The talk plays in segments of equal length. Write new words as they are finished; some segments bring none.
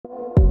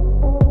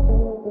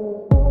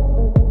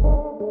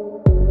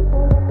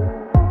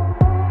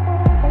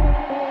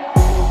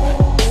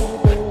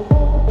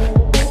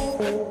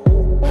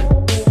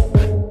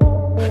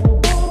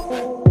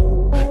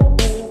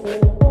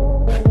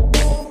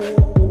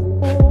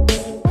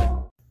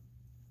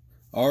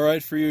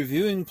Alright, for your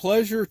viewing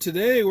pleasure,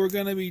 today we're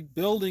going to be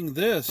building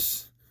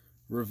this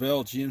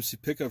Revell GMC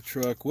pickup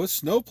truck with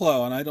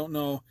snowplow, and I don't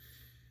know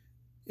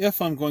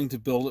if I'm going to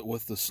build it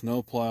with the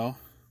snowplow.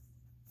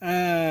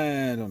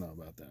 I don't know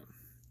about that.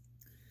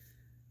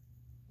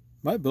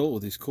 Might build it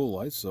with these cool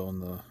lights though on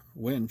the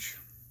winch.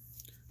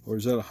 Or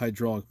is that a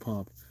hydraulic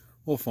pump?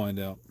 We'll find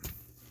out.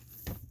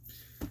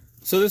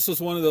 So this was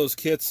one of those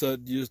kits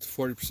that used a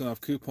 40%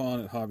 off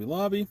coupon at Hobby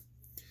Lobby.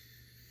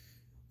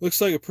 Looks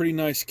like a pretty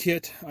nice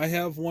kit. I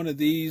have one of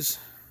these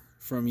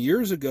from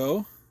years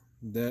ago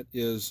that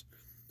is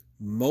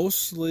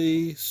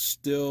mostly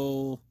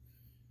still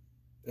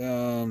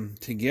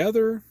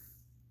together.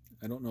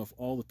 I don't know if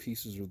all the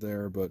pieces are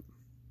there, but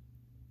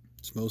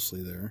it's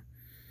mostly there.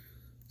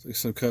 It's like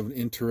some kind of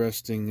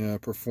interesting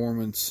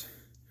performance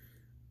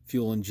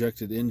fuel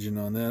injected engine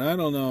on that. I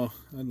don't know.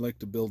 I'd like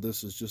to build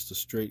this as just a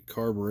straight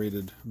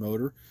carbureted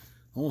motor.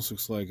 Almost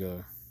looks like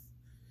an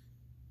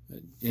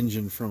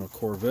engine from a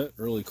Corvette,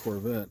 early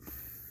Corvette.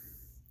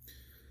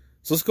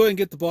 So let's go ahead and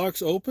get the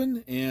box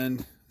open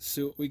and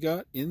see what we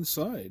got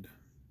inside.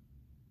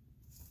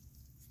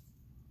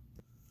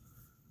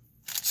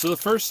 So the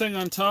first thing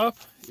on top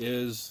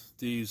is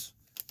these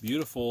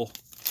beautiful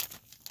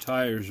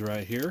tires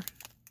right here.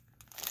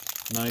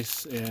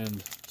 Nice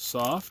and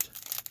soft.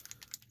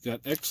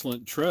 Got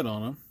excellent tread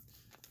on them.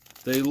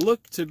 They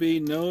look to be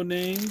no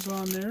names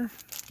on there,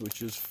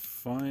 which is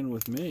fine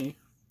with me.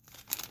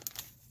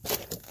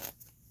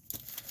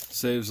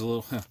 Saves a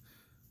little,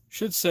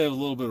 should save a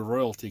little bit of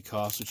royalty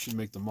costs. It should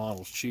make the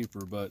models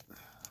cheaper, but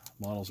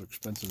models are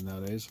expensive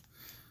nowadays.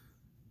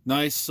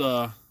 Nice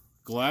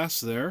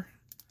glass there.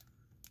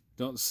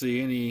 Don't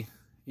see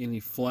any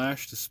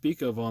flash to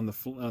speak of on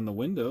the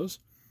windows.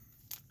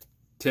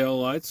 Tail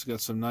lights,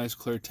 got some nice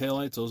clear tail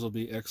lights. Those will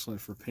be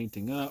excellent for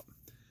painting up.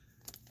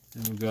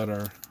 And we've got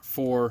our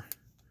 4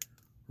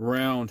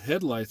 round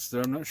headlights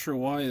there. I'm not sure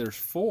why there's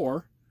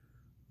 4,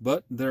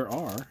 but there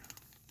are.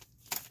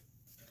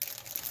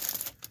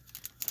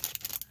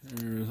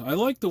 I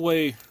like the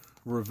way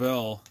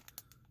Revell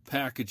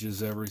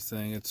packages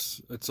everything.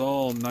 It's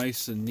all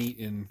nice and neat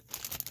in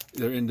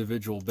their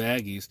individual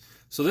baggies.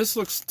 So this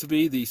looks to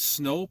be the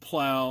Snow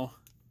Plow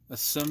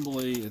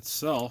assembly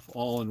itself,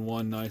 all in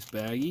one nice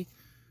baggie.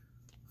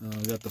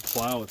 We got the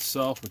plow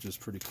itself, which is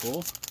pretty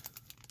cool.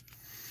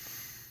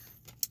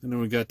 And then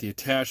we got the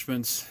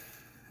attachments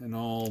and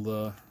all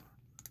the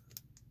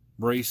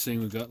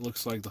bracing. We got,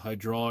 looks like the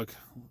hydraulic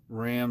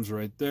rams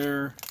right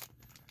there.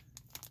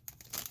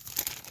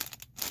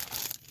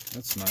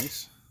 That's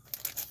nice.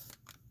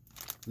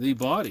 The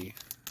body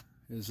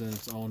is in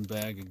its own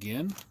bag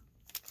again.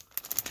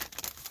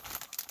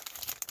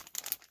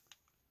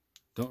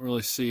 Don't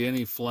really see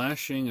any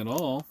flashing at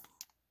all.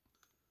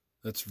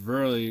 That's a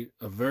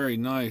very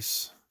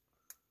nice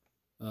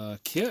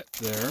kit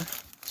there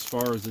as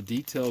far as the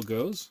detail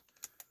goes.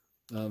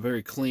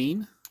 Very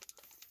clean.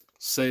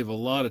 Save a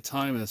lot of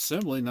time in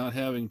assembly, not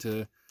having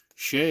to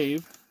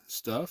shave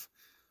stuff.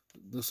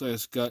 Looks like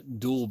it's got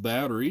dual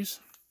batteries.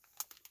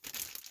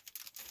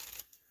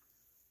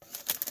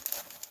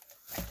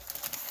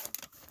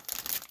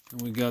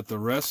 And we got the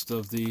rest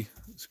of the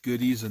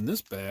goodies in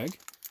this bag.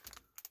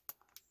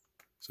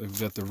 So we've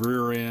got the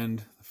rear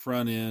end, the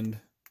front end,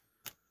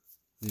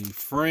 the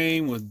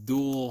frame with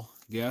dual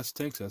gas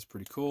tanks. That's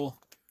pretty cool.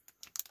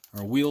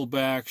 Our wheel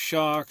back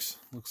shocks.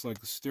 Looks like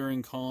the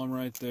steering column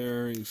right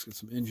there. You got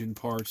some engine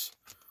parts.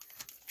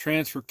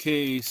 Transfer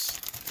case.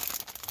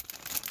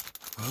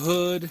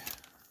 Hood.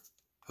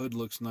 Hood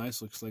looks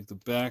nice. Looks like the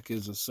back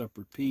is a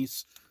separate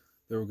piece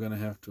that we're going to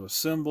have to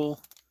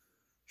assemble.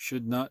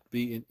 Should not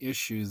be an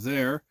issue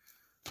there.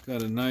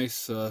 Got a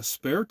nice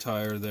spare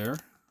tire there.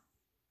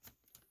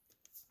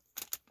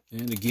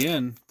 And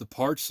again, the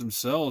parts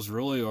themselves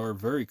really are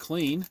very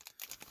clean.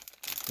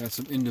 Got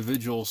some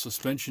individual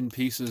suspension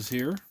pieces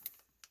here.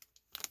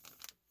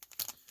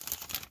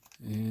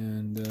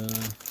 And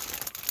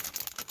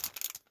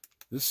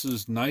this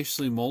is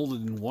nicely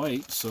molded in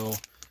white, so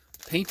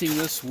painting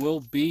this will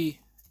be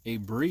a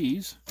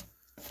breeze.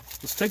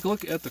 Let's take a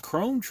look at the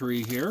chrome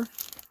tree here.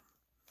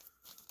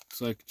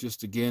 Looks like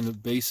just, again, the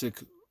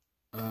basic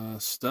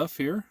stuff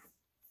here.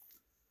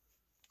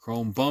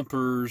 Chrome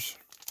bumpers.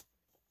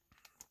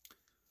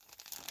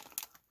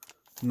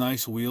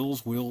 Nice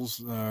wheels. Wheels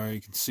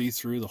you can see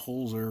through. The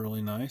holes are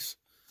really nice.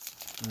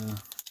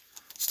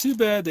 It's too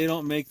bad they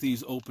don't make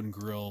these open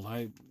grilled.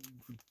 It'd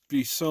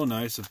be so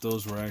nice if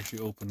those were actually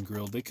open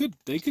grilled. They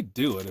could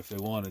do it if they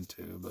wanted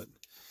to, but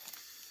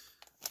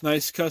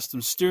nice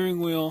custom steering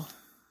wheel.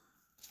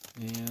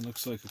 And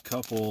looks like a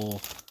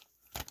couple.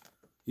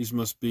 These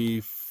must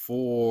be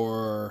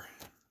for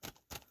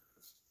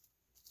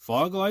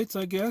fog lights,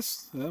 I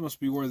guess. That must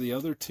be where the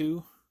other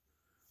two.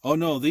 Oh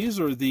no, these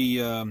are the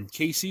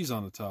KCs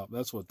on the top.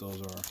 That's what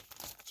those are.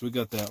 So we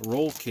got that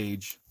roll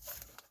cage.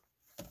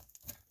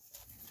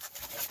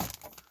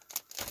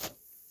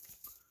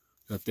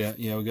 Got that,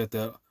 yeah, we got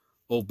that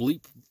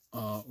oblique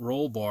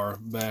roll bar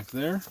back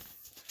there.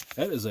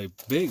 That is a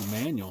big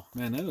manual.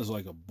 Man, that is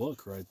like a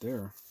book right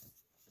there.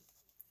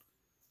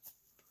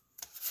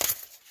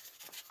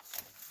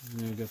 And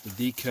then we got the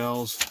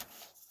decals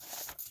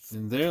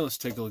in there. Let's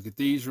take a look at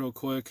these real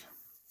quick.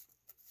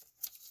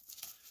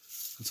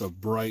 It's a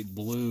bright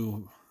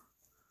blue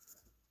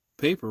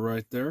paper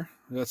right there.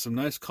 We got some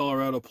nice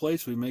Colorado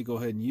plates. We may go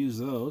ahead and use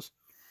those.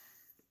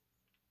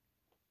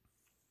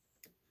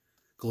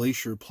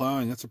 Glacier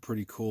plowing. That's a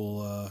pretty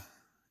cool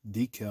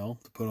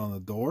decal to put on the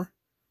door.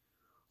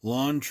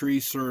 Lawn tree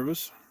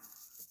service.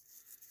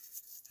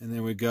 And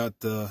then we got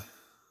the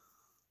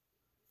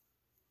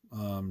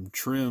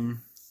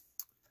trim.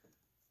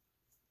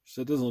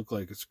 So it doesn't look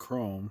like it's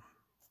chrome.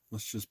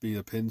 Let's just be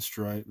a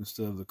pinstripe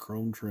instead of the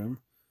chrome trim.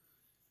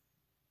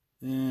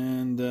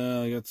 And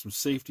I got some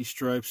safety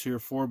stripes here,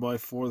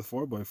 4x4. The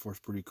 4x4 is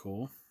pretty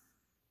cool.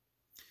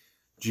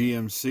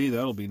 GMC,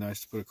 that'll be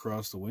nice to put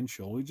across the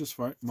windshield. We just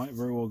might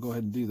very well go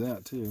ahead and do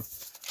that too.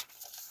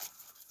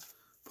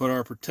 Put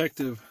our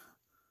protective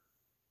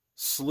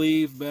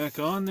sleeve back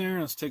on there.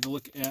 Let's take a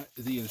look at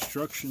the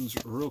instructions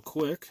real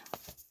quick.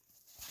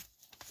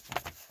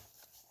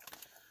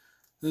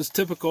 This is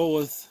typical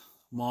with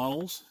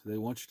models. They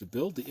want you to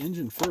build the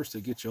engine first.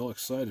 They get you all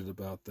excited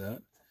about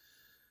that.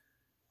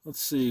 Let's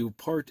see,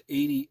 part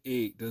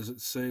 88, does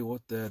it say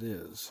what that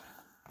is?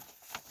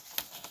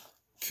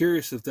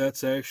 Curious if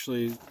that's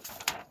actually,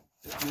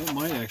 it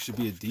might actually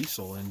be a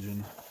diesel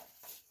engine.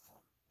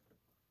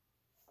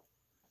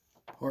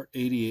 Part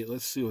 88,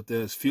 let's see what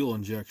that is. Fuel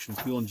injection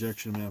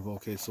map.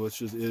 Okay, so it's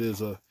just, it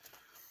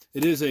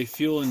is a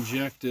fuel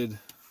injected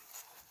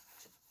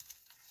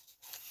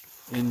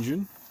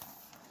engine.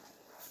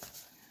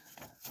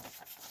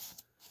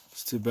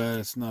 Too bad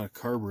it's not a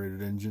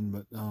carbureted engine,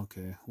 but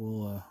okay,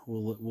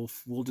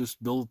 we'll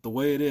just build it the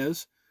way it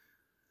is.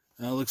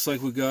 Looks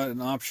like we got an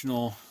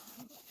optional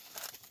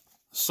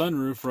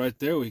sunroof right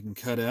there we can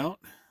cut out.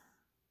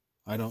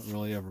 I don't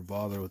really ever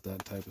bother with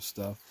that type of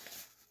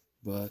stuff,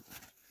 but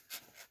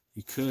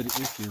you could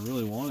if you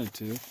really wanted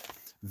to.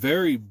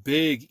 Very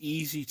big,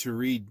 easy to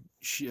read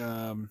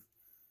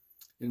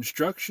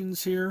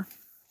instructions here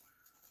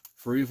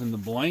for even the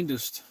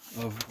blindest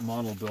of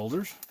model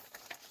builders.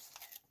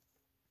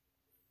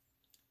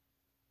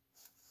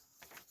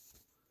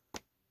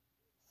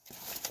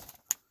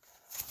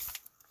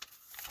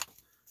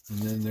 And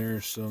then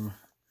there's some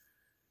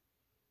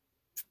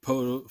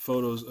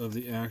photos of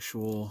the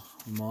actual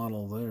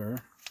model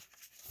there.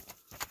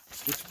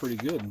 Looks pretty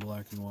good in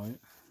black and white.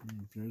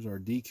 There's our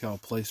decal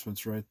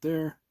placements right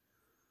there.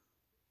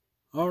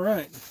 All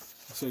right.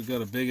 So we've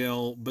got a big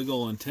old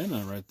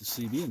antenna, right? The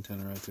CB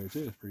antenna right there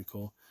too. It's pretty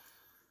cool.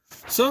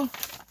 So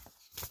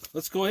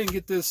let's go ahead and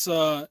get this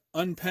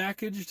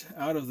unpackaged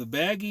out of the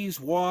baggies,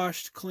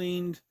 washed,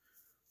 cleaned.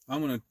 I'm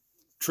going to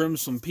trim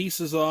some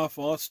pieces off,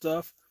 all that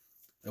stuff.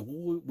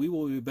 We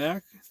will be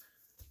back,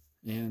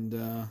 and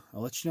I'll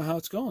let you know how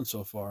it's going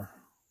so far.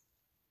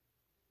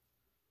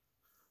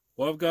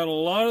 Well, I've got a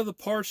lot of the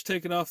parts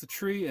taken off the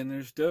tree, and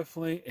there's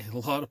definitely a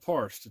lot of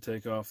parts to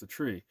take off the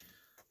tree,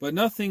 but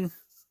nothing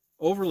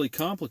overly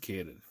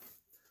complicated.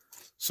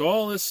 So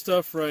all this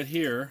stuff right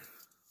here,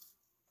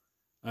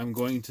 I'm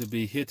going to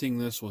be hitting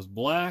this with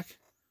black,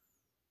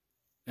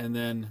 and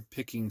then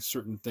picking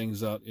certain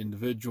things out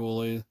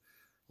individually,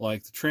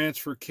 like the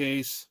transfer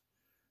case.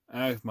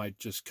 I might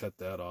just cut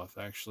that off,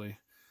 actually.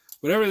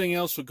 But everything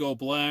else will go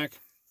black.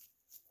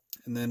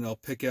 And then I'll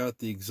pick out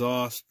the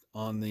exhaust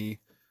on the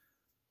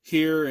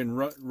here and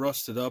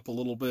rust it up a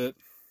little bit.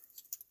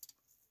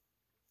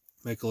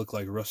 Make it look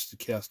like rusted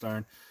cast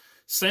iron.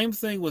 Same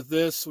thing with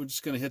this. We're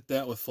just going to hit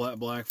that with flat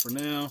black for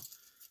now.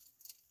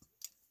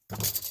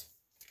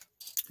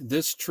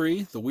 This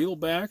tree, the wheel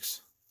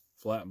backs,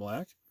 flat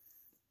black.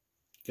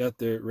 Got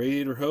the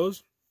radiator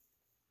hose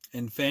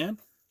and fan,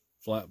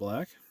 flat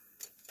black.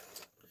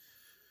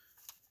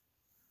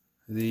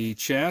 The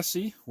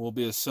chassis will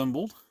be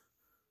assembled,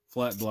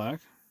 flat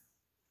black.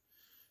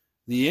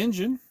 The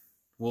engine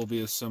will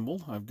be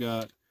assembled. I've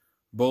got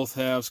both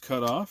halves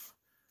cut off,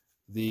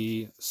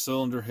 the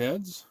cylinder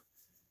heads,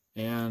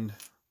 and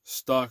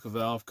stock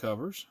valve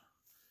covers.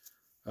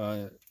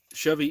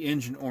 Chevy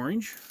engine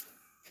orange.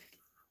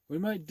 We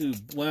might do,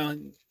 well,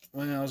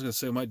 I was going to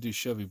say we might do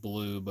Chevy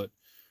blue, but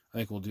I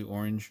think we'll do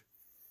orange.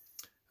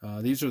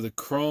 These are the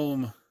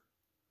chrome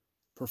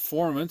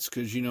performance,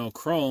 because you know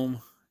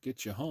chrome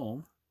gets you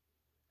home.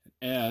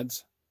 It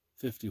adds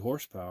 50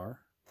 horsepower.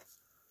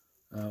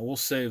 We'll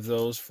save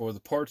those for the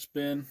parts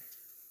bin.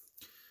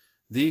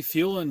 The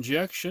fuel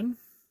injection,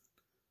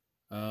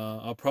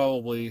 I'll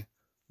probably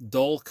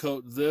dull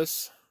coat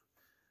this.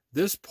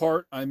 This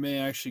part, I may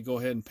actually go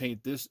ahead and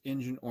paint this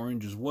engine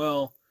orange as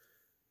well.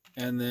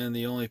 And then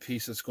the only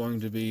piece that's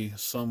going to be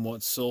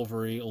somewhat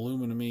silvery,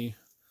 aluminum-y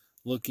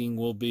looking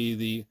will be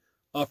the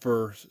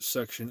upper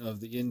section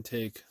of the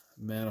intake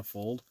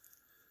manifold.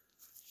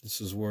 This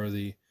is where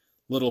the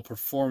little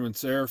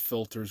performance air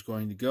filter is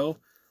going to go.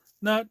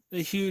 Not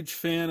a huge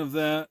fan of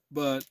that,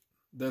 but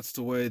that's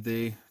the way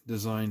they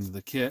designed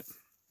the kit.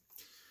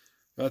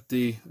 Got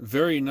the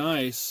very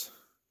nice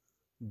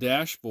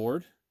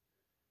dashboard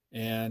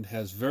and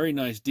has very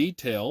nice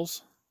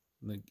details.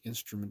 The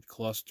instrument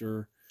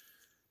cluster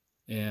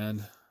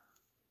and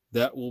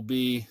That will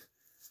be,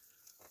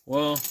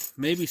 well,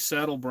 maybe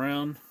saddle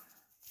brown.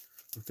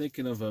 I'm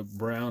thinking of a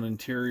brown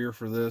interior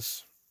for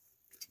this.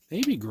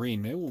 Maybe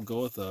green. Maybe we'll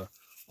go with a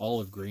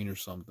olive green or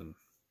something.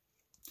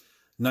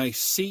 Nice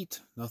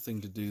seat.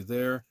 Nothing to do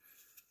there.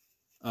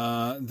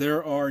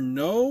 There are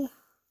no,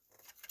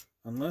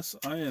 unless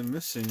I am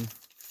missing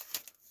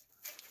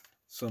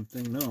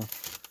something, no.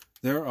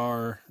 There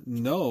are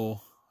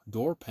no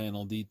door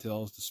panel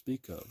details to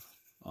speak of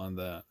on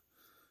that.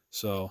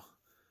 So,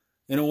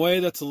 in a way,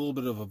 that's a little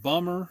bit of a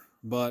bummer,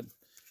 but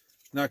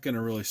not going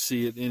to really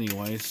see it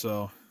anyway,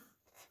 so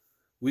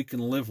we can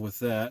live with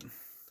that.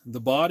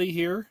 The body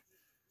here,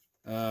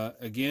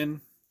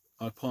 again,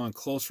 upon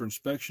closer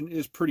inspection,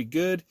 is pretty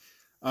good.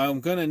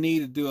 I'm going to need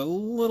to do a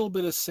little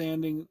bit of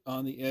sanding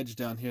on the edge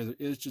down here. There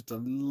is just a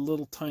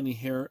little tiny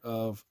hair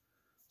of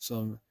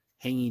some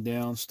hanging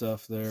down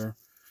stuff there.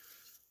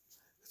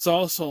 It's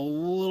also a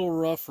little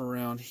rough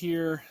around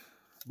here,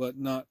 but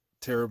not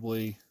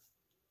terribly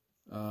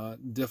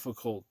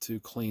difficult to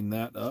clean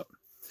that up.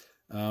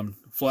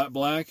 Flat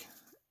black,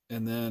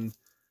 and then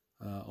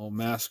I'll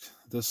mask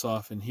this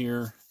off in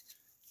here,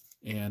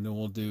 and then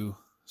we'll do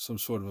some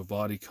sort of a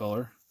body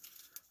color.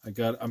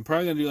 I'm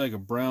probably gonna do like a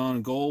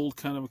brown gold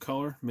kind of a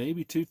color,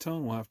 maybe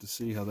two-tone. We'll have to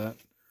see how that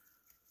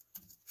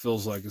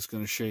feels like it's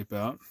going to shape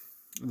out.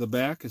 The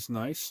back is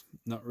nice,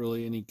 not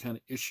really any kind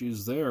of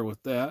issues there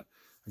with that.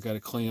 I got to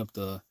clean up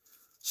the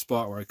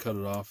spot where I cut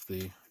it off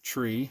the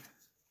tree.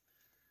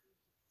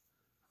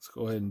 Let's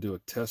go ahead and do a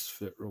test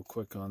fit real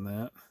quick on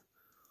that.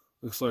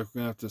 Looks like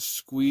we're going to have to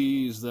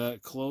squeeze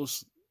that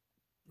close.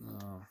 We're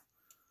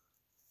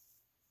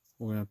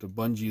going to have to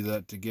bungee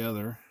that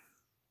together.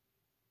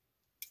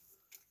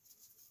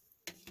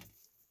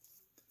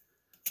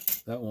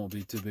 That won't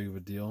be too big of a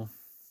deal.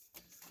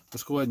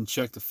 Let's go ahead and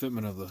check the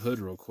fitment of the hood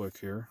real quick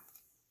here.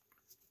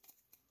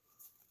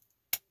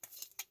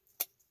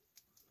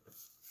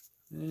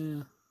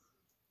 Yeah.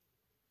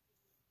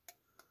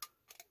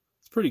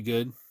 It's pretty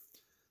good.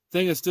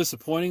 Thing that's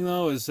disappointing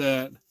though is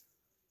that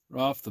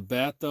off the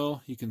bat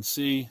though, you can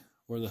see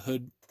where the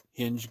hood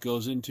hinge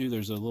goes into.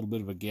 There's a little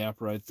bit of a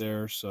gap right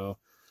there, so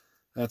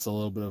that's a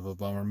little bit of a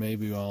bummer.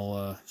 Maybe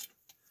I'll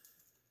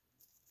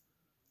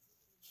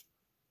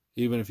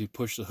even if you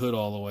push the hood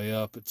all the way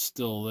up, it's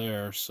still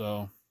there,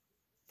 so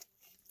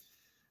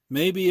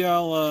maybe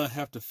I'll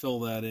have to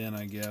fill that in,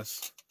 I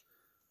guess,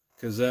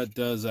 because that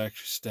does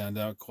actually stand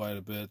out quite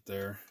a bit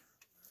there.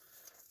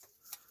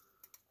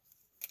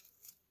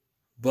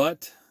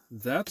 But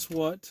that's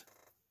what,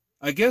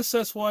 I guess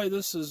that's why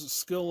this is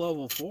skill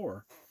level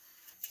 4.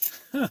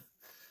 And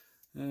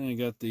you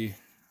got the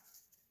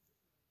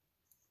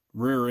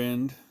rear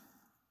end,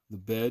 the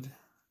bed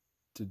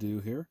to do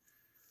here.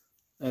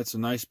 That's a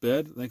nice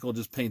bed. I think I'll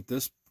just paint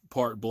this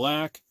part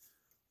black,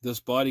 this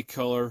body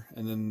color,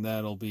 and then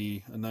that'll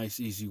be a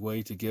nice easy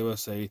way to give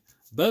us a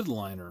bed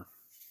liner.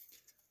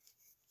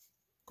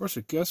 Of course,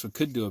 I guess we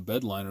could do a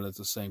bed liner that's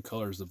the same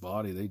color as the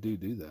body. They do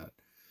that.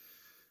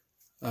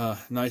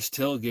 Nice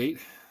tailgate.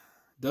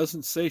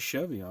 Doesn't say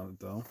Chevy on it,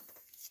 though.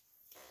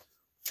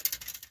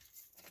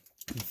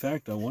 In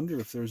fact, I wonder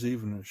if there's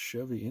even a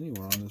Chevy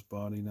anywhere on this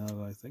body now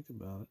that I think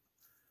about it.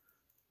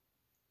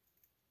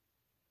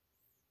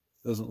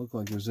 Doesn't look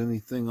like there's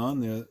anything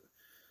on there that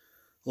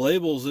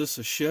labels this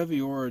a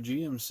Chevy or a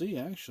GMC,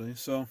 actually.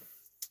 So,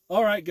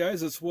 all right,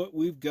 guys, that's what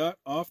we've got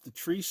off the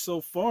tree so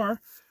far. I'm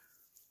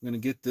going to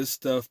get this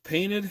stuff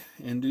painted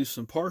and do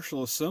some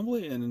partial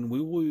assembly, and then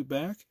we will be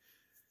back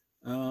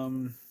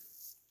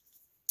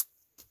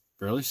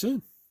fairly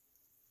soon.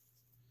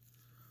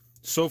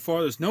 So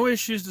far, there's no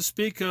issues to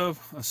speak of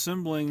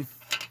assembling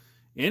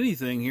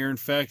anything here. In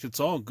fact,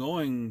 it's all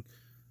going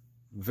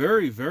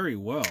very, very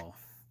well.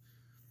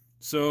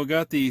 So I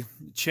got the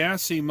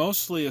chassis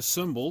mostly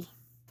assembled,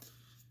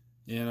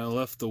 and I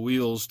left the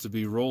wheels to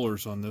be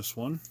rollers on this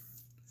one.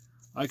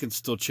 I can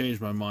still change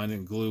my mind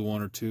and glue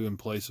one or two in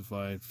place if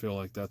I feel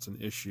like that's an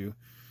issue.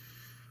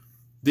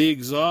 The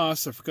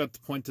exhaust, I forgot to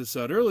point this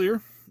out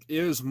earlier,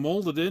 is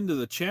molded into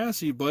the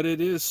chassis, but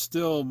it is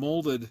still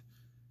molded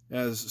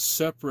as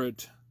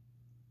separate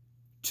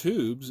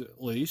tubes,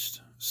 at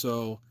least.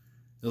 So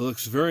it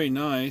looks very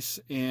nice,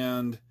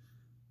 and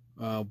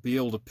I'll be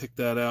able to pick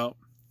that out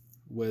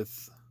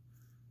with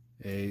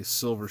a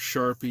silver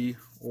Sharpie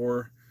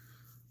or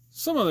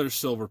some other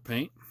silver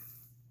paint.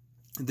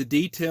 The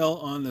detail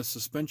on the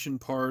suspension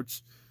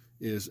parts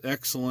is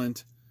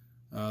excellent.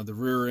 The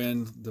rear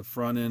end, the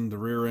front end, the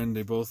rear end,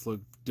 they both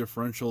look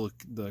differential.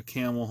 The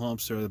camel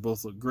humps there, they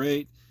both look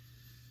great.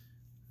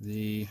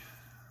 The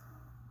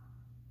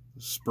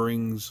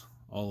springs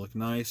all look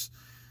nice.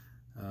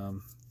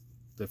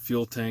 The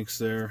fuel tanks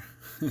there,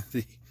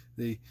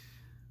 the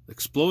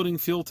exploding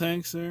fuel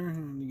tanks there,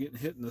 and you getting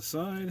hit in the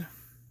side.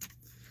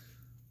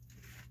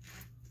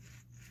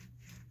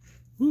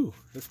 Woo,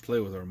 let's play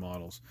with our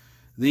models.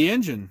 The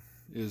engine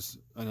is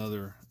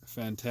another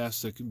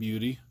fantastic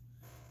beauty.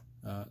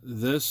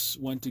 This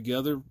went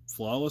together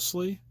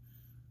flawlessly.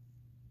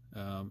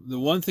 The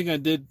one thing I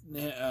did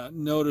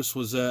notice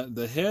was that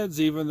the heads,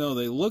 even though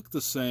they look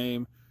the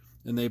same,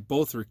 and they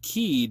both are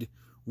keyed.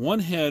 One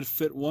head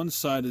fit one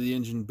side of the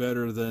engine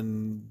better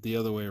than the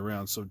other way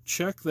around. So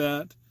check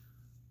that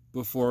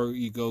before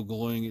you go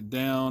gluing it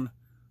down.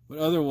 But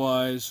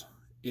otherwise,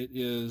 it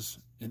is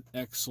an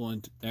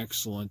excellent,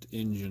 excellent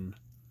engine.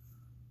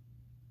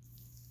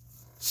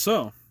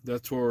 So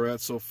that's where we're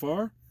at so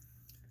far.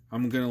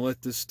 I'm going to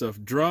let this stuff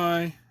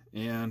dry,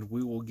 and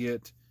we will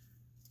get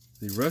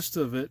the rest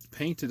of it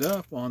painted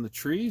up on the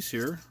trees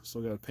here.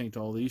 Still got to paint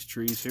all these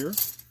trees here.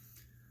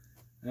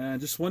 And I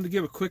just wanted to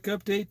give a quick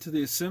update to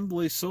the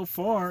assembly so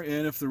far,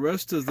 and if the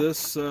rest of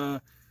this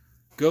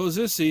goes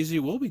this easy,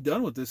 we'll be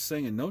done with this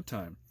thing in no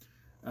time.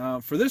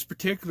 For this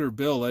particular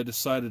build, I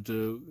decided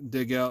to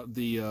dig out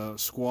the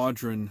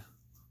Squadron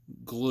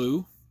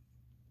glue,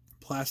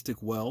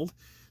 plastic weld.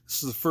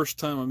 This is the first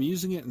time I'm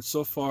using it, and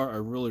so far I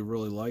really,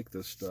 really like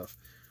this stuff.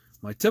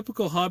 My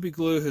typical hobby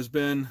glue has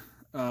been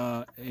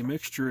a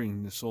mixture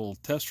in this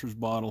old tester's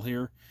bottle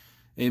here.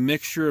 A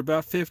mixture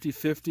about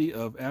 50-50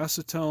 of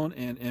acetone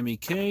and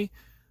MEK.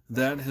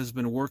 That has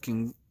been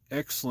working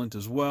excellent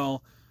as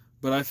well.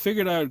 But I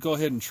figured I would go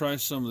ahead and try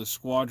some of the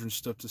Squadron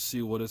stuff to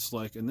see what it's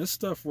like. And this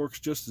stuff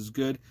works just as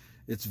good.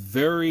 It's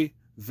very,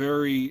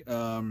 very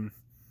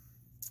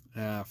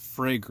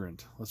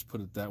fragrant. Let's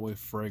put it that way,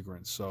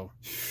 fragrant. So,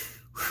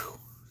 whew,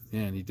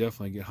 man, you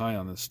definitely get high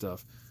on this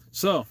stuff.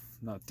 So,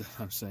 not that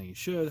I'm saying you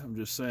should. I'm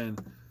just saying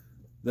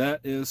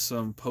that is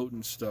some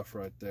potent stuff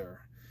right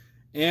there.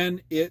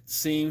 And it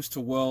seems to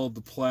weld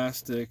the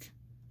plastic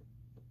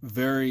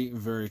very,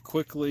 very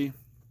quickly.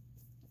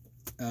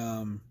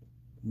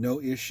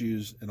 No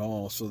issues at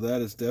all. So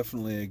that is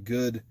definitely a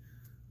good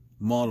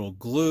model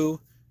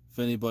glue. If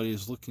anybody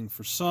is looking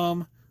for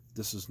some,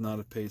 this is not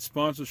a paid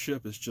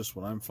sponsorship. It's just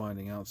what I'm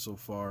finding out so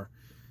far.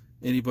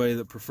 Anybody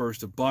that prefers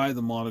to buy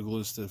the model glue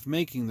instead of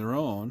making their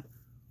own,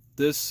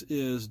 this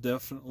is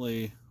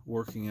definitely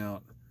working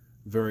out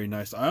very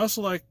nice. I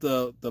also like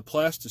the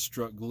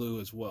Plastistruck glue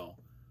as well.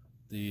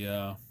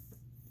 The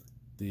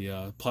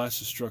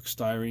Plastistruck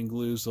styrene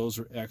glues, those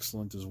are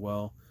excellent as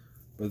well.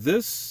 But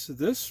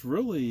this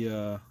really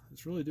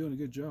is really doing a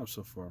good job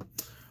so far.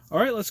 All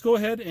right, let's go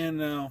ahead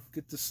and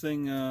get this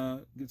thing,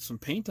 get some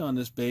paint on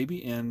this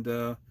baby, and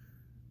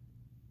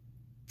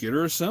get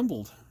her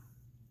assembled.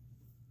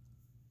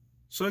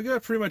 So I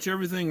got pretty much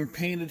everything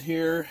painted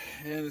here,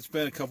 and it's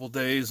been a couple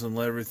days and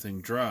let everything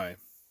dry.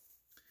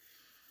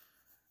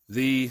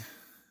 The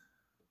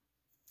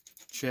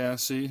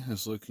chassis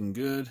is looking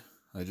good.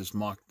 I just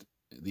mocked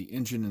the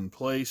engine in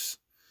place.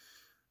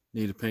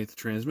 Need to paint the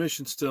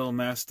transmission still,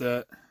 mask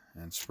that,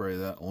 and spray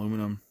that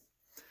aluminum.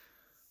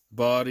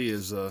 Body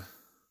is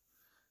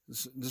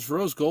this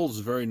rose gold is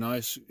a very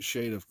nice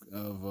shade of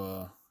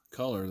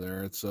color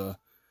there. It's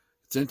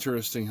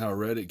interesting how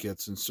red it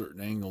gets in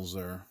certain angles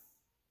there.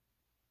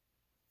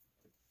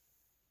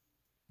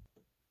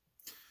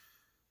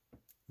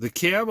 The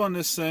cab on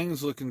this thing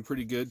is looking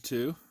pretty good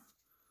too.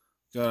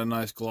 Got a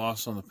nice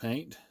gloss on the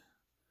paint.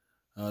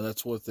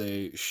 That's with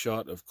a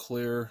shot of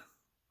clear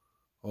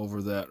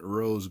over that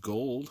rose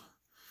gold.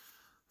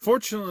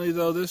 Fortunately,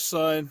 though, this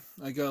side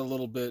I got a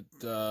little bit,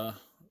 I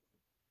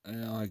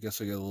guess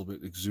I got a little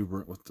bit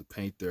exuberant with the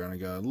paint there, and I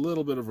got a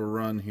little bit of a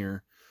run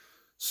here.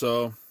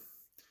 So,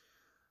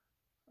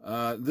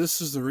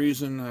 this is the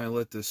reason I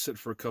let this sit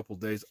for a couple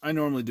days. I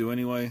normally do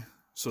anyway,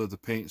 so that the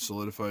paint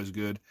solidifies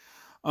good.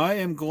 I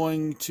am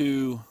going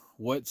to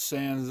wet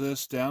sand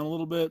this down a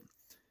little bit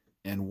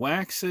and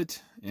wax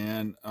it,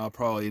 and I'll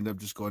probably end up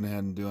just going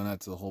ahead and doing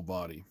that to the whole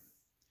body.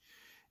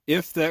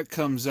 If that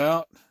comes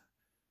out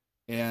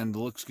and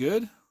looks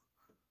good,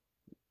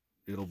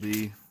 it'll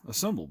be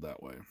assembled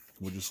that way.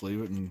 We'll just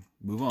leave it and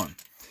move on.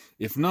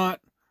 If not,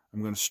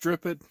 I'm going to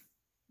strip it,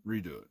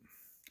 redo it.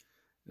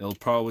 It'll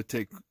probably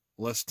take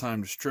less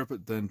time to strip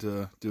it than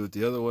to do it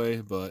the other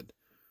way, but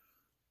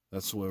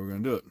that's the way we're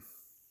going to do it.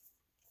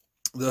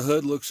 The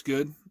hood looks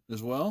good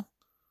as well,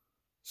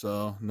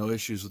 so no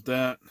issues with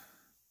that.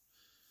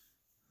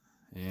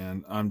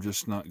 And I'm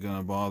just not going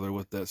to bother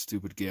with that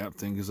stupid gap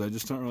thing because I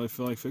just don't really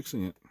feel like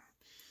fixing it.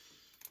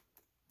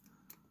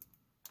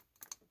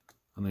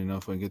 I don't even know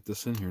if I can get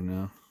this in here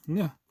now.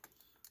 Yeah.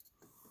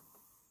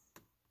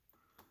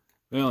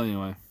 Well,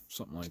 anyway,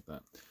 something like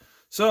that.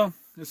 So,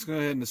 let's go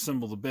ahead and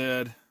assemble the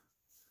bed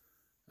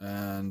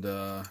and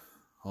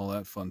all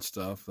that fun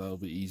stuff. That'll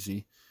be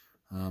easy.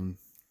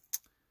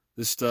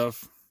 This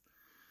stuff,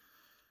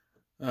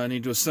 I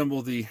need to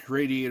assemble the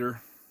radiator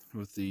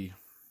with the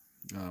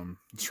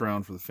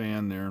surround for the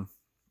fan there.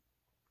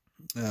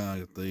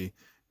 Got the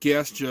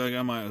gas jug.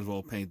 I might as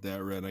well paint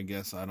that red, I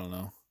guess. I don't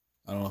know.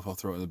 I don't know if I'll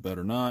throw it in the bed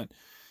or not.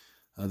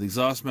 The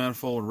exhaust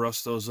manifold,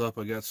 rust those up.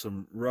 I got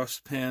some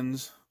rust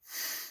pens.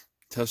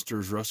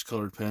 Testors rust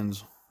colored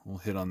pens. We'll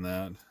hit on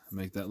that.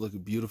 Make that look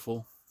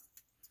beautiful.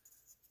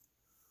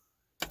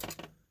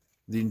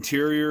 The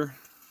interior,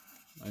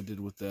 I did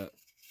with that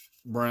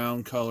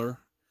brown color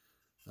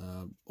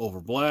over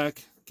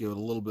black. Give it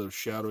a little bit of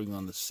shadowing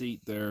on the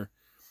seat there.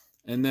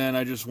 And then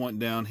I just went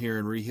down here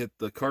and re-hit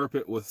the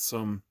carpet with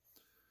some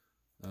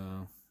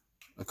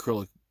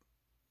acrylic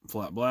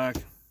flat black.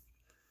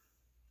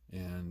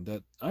 And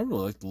that, I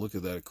really like the look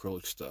of that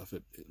acrylic stuff.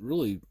 It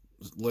really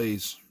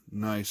lays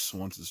nice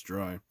once it's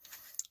dry.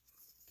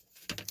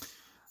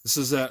 This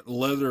is that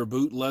leather,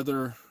 boot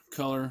leather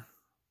color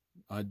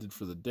I did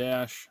for the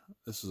dash.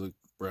 This is a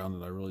brown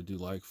that I really do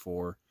like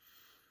for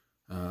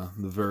the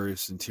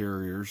various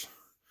interiors.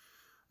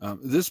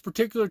 This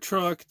particular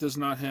truck does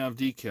not have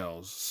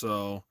decals,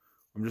 so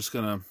I'm just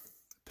going to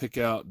pick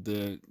out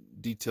the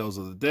details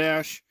of the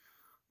dash,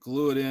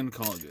 glue it in,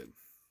 call it good.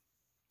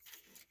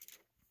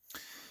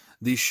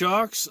 The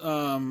shocks,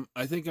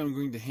 I think I'm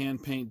going to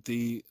hand paint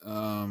the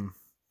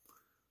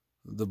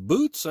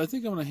boots. I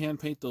think I'm going to hand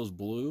paint those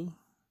blue.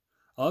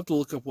 I'll have to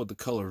look up what the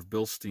color of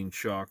Bilstein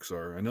shocks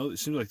are. I know it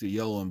seems like they're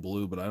yellow and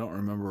blue, but I don't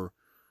remember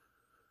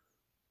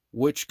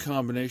which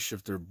combination,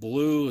 if they're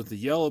blue with the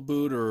yellow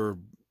boot or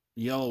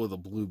yellow with a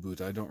blue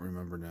boot. I don't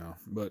remember now,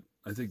 but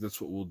I think that's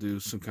what we'll do,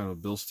 some kind of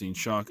Bilstein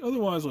shock.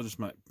 Otherwise,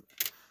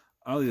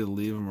 I'll either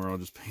leave them or I'll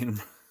just paint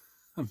them.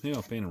 Maybe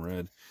I'll paint them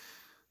red.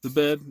 The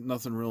bed,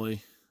 nothing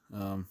really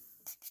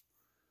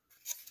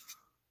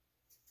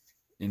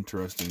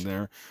interesting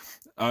there.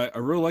 I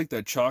really like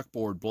that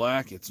chalkboard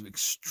black. It's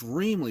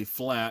extremely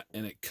flat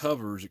and it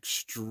covers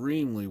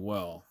extremely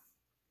well.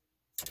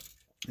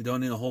 You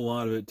don't need a whole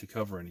lot of it to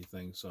cover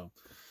anything. So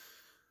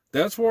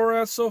that's where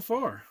we're at so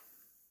far.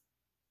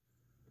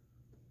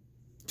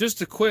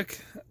 Just a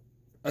quick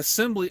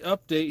assembly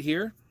update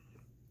here.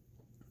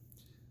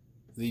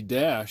 The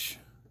dash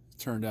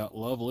turned out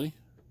lovely.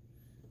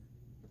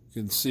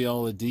 You can see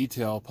all the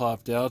detail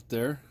popped out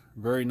there.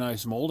 Very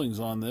nice moldings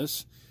on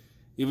this.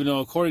 Even though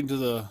according to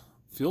the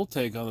fuel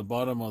tank on the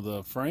bottom of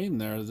the frame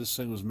there, this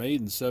thing was made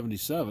in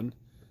 '77.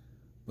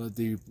 But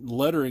the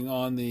lettering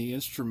on the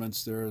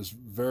instruments there is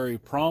very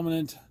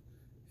prominent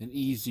and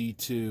easy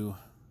to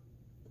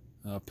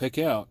pick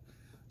out.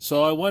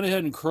 So I went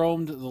ahead and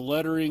chromed the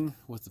lettering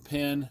with the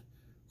pen,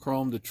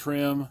 chromed the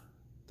trim,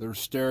 the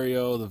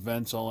stereo, the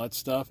vents, all that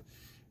stuff.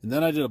 And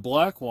then I did a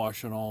black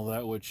wash on all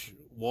that, which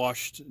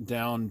washed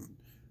down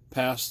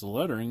past the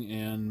lettering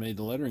and made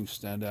the lettering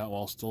stand out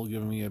while still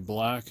giving me a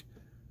black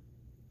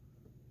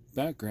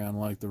background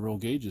like the roll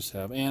gauges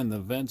have, and the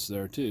vents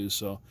there too.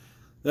 So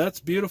that's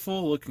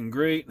beautiful, looking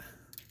great.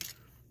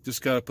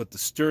 Just got to put the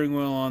steering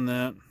wheel on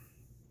that.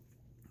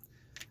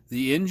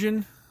 The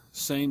engine,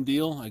 same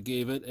deal. I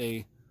gave it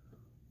a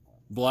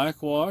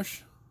black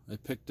wash. I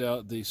picked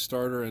out the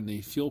starter and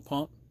the fuel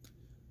pump,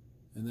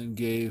 and then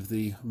gave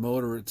the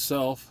motor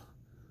itself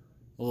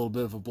a little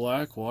bit of a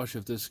black wash,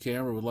 if this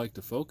camera would like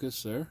to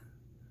focus there.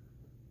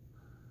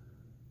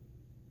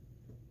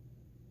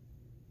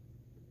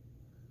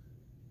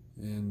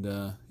 And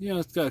yeah,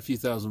 it's got a few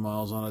thousand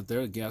miles on it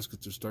there. The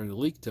gaskets are starting to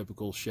leak,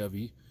 typical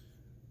Chevy,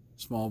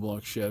 small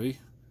block Chevy.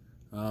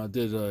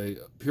 Did a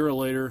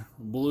Purolator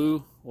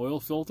blue oil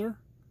filter,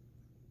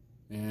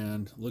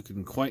 and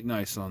looking quite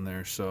nice on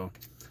there. So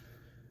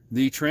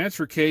the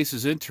transfer case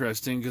is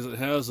interesting because it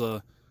has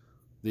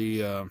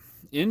the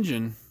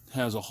engine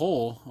has a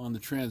hole on the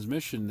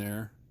transmission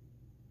there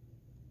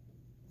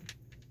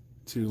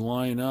to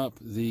line up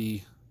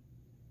the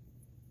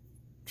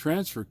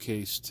transfer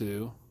case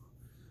to.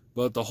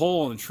 But the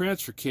hole in the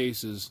transfer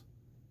case's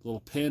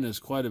little pin is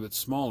quite a bit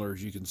smaller,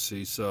 as you can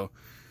see. So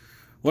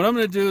what I'm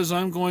going to do is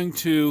I'm going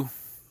to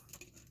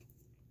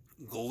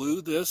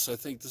glue this. I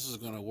think this is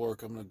going to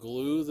work. I'm going to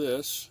glue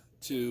this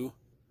to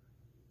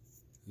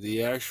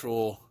the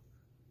actual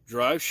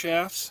drive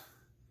shafts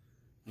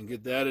and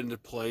get that into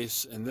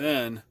place, and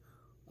then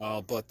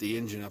I'll butt the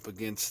engine up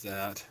against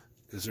that,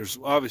 because there's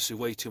obviously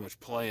way too much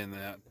play in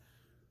that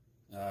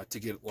to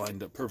get it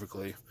lined up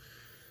perfectly.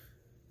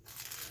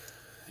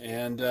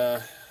 And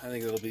I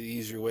think that'll be the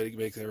easier way to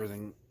make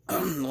everything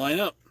line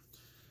up.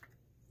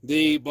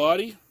 The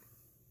body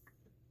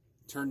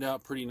turned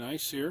out pretty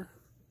nice here.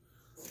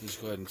 Just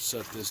go ahead and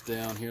set this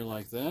down here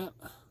like that.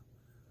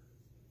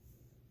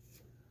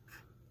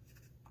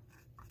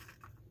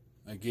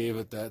 I gave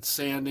it that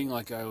sanding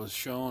like I was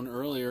shown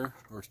earlier,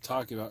 or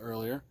talking about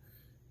earlier.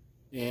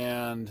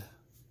 And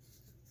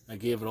I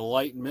gave it a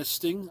light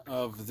misting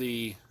of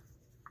the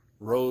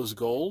rose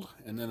gold,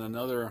 and then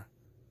another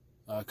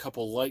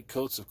couple light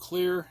coats of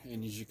clear.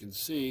 And as you can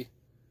see,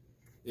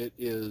 it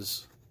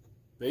is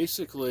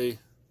basically,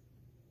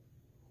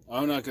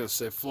 I'm not going to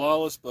say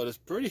flawless, but it's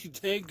pretty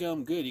dang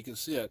gum good. You can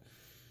see that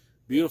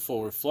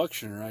beautiful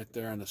reflection right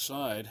there on the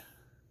side.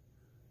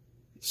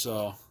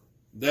 So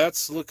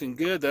that's looking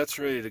good. That's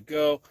ready to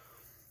go.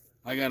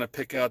 I got to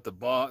pick out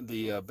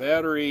the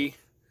battery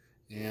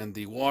and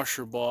the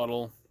washer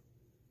bottle.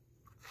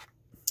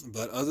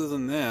 But other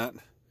than that,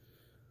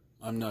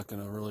 I'm not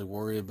going to really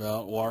worry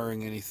about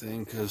wiring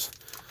anything, because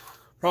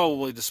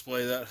probably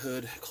display that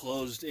hood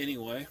closed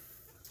anyway.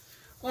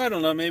 I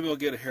don't know, maybe I'll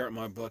get a hair at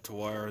my butt to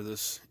wire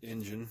this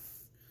engine.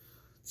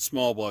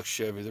 Small block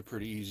Chevy, they're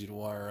pretty easy to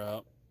wire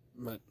out.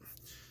 But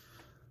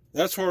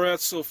that's where we're at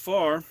so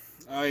far.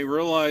 I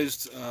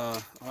realized,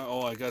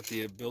 I got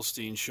the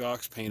Bilstein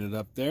shocks painted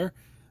up there.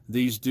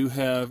 These do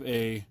have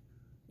a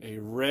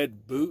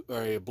red boot,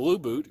 or a blue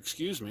boot,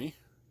 excuse me.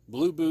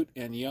 blue boot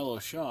and yellow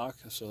shock,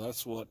 so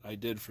that's what I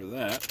did for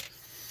that.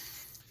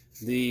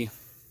 The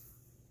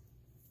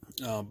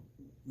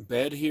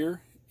bed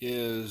here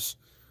is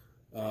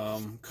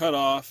cut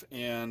off,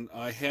 and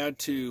I had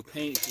to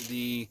paint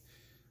the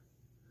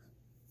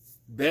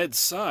bed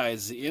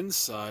sides, the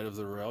inside of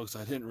the rail, because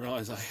I didn't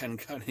realize I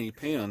hadn't got any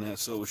paint on that,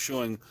 so it was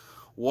showing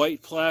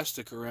white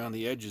plastic around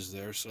the edges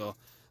there. So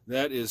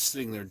that is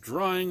sitting there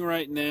drying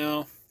right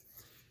now,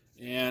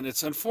 and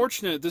it's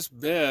unfortunate this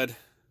bed,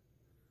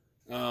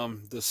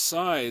 the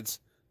sides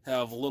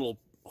have little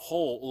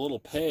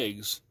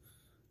pegs,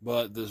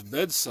 but this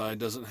bed side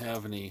doesn't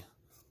have any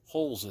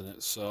holes in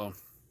it, so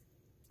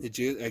I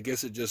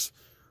guess it just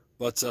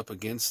butts up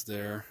against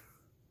there,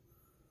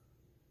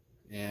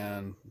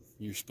 and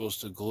you're supposed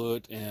to glue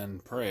it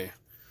and pray.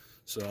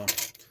 So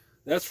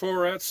that's where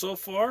we're at so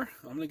far.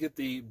 I'm going to get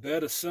the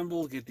bed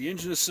assembled, get the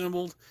engine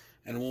assembled,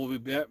 and we'll be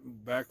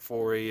back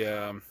for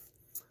a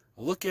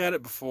look at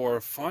it before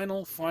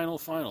final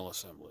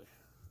assembly.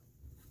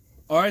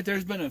 Alright,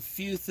 there's been a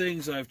few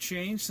things I've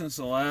changed since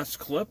the last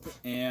clip,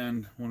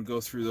 and I want to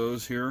go through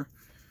those here.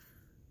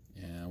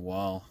 And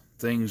while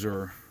things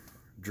are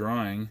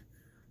drying,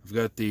 I've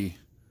got the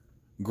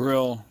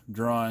grill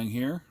drying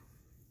here.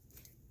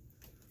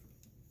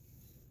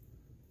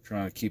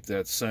 Trying to keep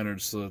that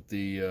centered so that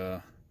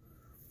the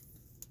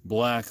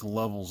black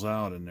levels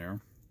out in there.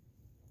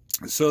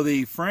 So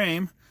the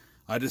frame,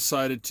 I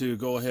decided to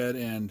go ahead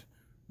and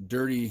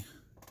dirty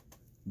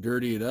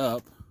it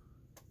up.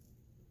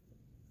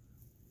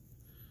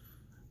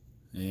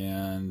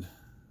 And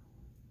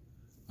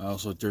I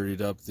also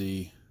dirtied up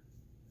the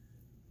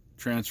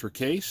transfer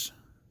case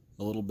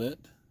a little bit.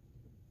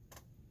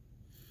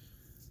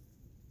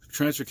 The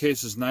transfer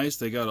case is nice.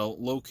 They got a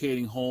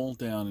locating hole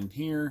down in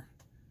here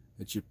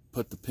that you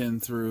put the pin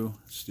through.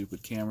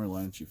 Stupid camera, why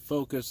don't you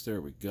focus? There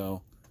we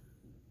go.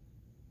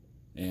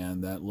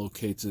 And that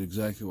locates it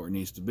exactly where it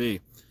needs to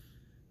be.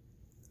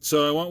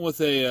 So I went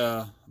with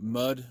a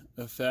mud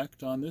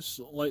effect on this,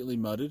 lightly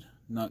mudded.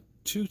 Not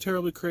too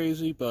terribly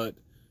crazy, but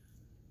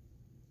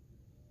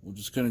we're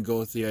just going to go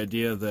with the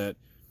idea that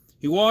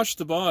he washed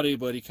the body,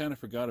 but he kind of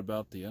forgot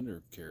about the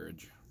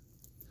undercarriage.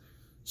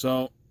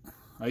 So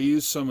I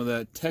used some of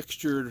that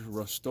textured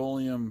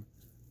Rust-Oleum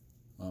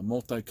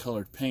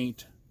multicolored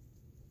paint.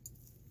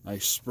 I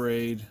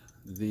sprayed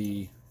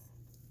in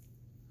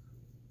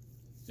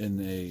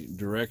a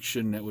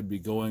direction that would be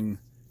going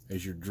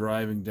as you're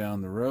driving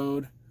down the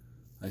road.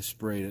 I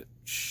sprayed it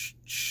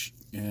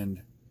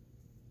and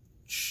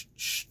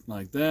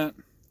like that.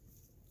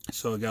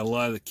 So I got a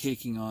lot of the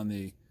caking on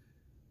the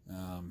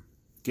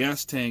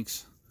gas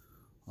tanks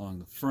along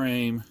the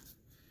frame,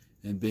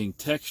 and being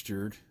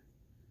textured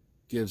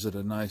gives it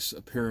a nice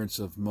appearance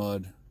of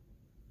mud,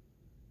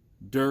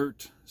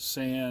 dirt,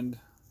 sand,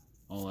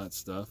 all that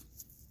stuff.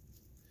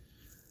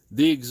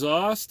 The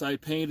exhaust, I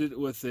painted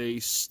with a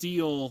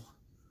steel,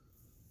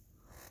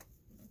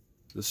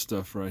 this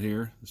stuff right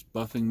here, this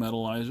buffing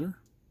metallizer.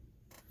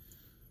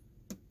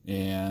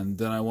 And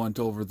then I went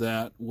over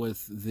that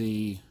with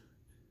the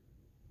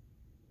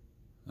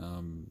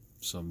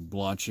some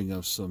blotching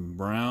of some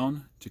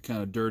brown to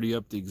kind of dirty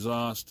up the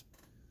exhaust.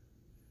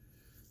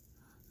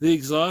 The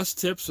exhaust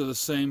tips are the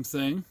same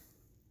thing.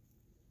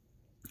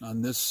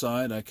 On this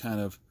side, I kind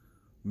of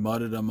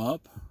mudded them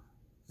up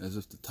as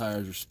if the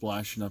tires are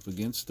splashing up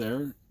against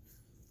there.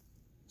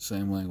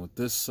 Same way with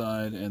this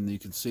side, and you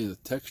can see the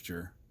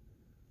texture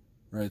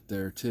right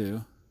there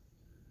too.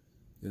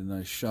 Get a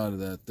nice shot of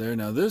that there.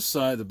 Now this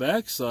side, the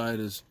back side,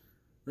 is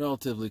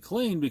relatively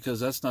clean because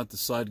that's not the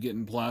side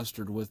getting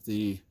plastered with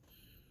the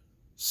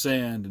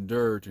sand and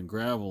dirt and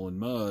gravel and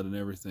mud and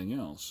everything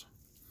else.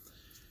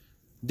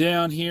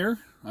 Down here,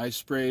 I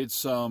sprayed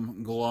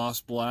some gloss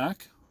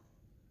black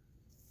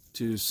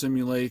to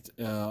simulate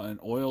an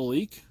oil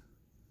leak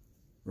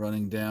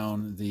running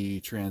down the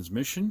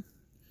transmission,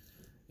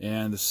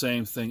 and the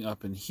same thing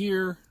up in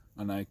here,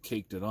 and I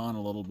caked it on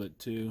a little bit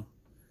too,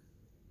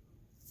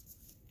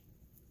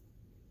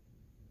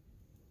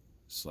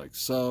 just like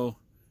so.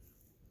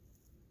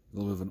 A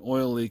little bit of an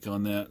oil leak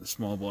on that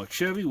small block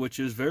Chevy, which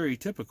is very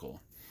typical.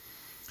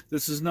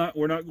 This is not,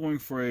 we're not going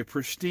for a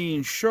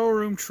pristine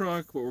showroom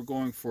truck, but we're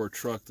going for a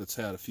truck that's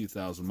had a few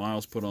thousand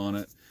miles put on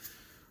it,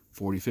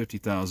 40,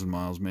 50,000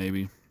 miles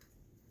maybe.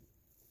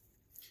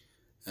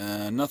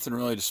 Nothing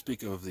really to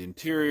speak of the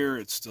interior.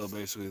 It's still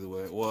basically the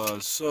way it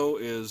was. So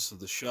is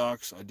the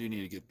shocks. I do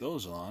need to get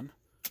those on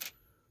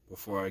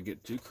before I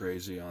get too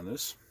crazy on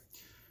this.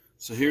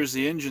 So here's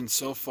the engine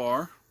so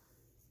far.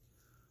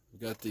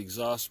 We've got the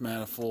exhaust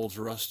manifolds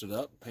rusted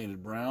up,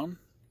 painted brown.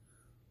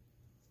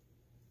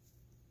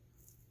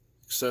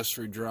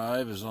 Accessory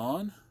drive is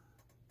on.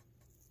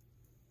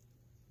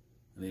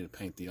 I need to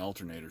paint the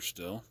alternator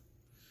still.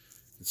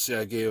 You can see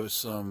I gave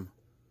it a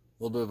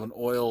little bit of an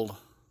oiled,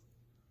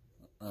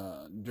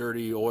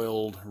 dirty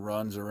oiled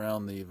runs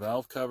around the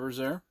valve covers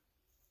there.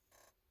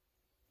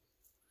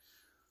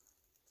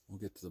 We'll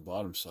get to the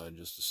bottom side in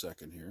just a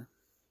second here.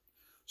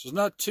 So it's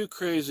not too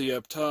crazy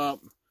up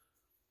top,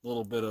 a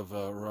little bit of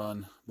a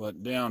run,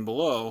 but down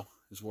below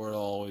is where it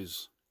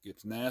always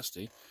gets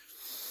nasty.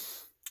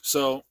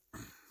 So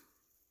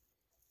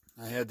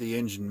I had the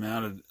engine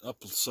mounted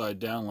upside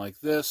down like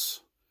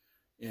this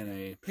in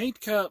a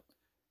paint cup,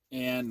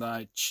 and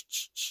I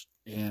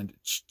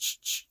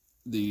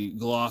the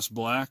gloss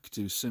black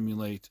to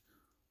simulate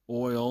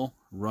oil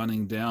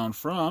running down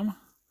from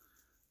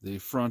the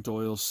front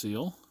oil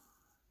seal,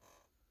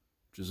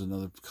 which is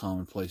another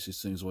common place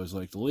these things always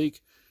like to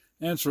leak,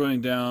 and it's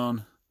running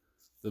down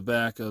the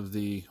back of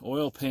the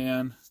oil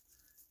pan,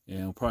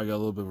 and we'll probably got a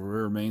little bit of a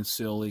rear main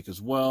seal leak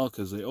as well,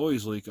 because they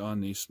always leak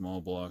on these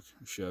small block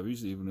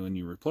Chevys. Even when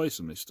you replace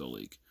them, they still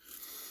leak.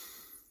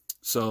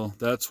 So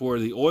that's where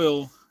the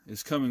oil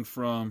is coming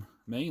from,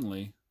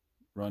 mainly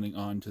running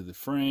onto the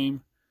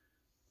frame,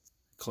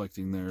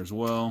 collecting there as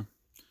well.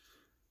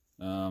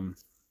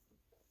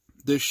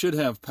 This should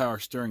have power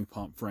steering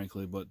pump,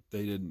 frankly, but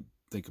they didn't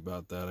think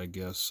about that, I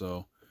guess.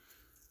 So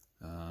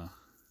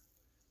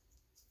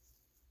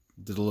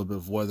did a little bit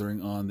of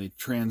weathering on the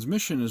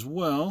transmission as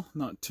well,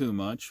 not too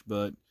much,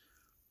 but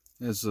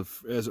as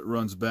it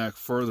runs back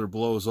further,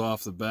 blows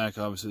off the back,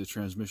 obviously the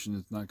transmission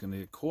is not going to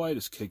get quite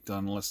as kicked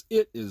on unless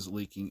it is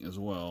leaking as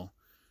well.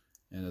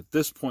 And at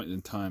this point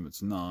in time,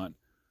 it's not.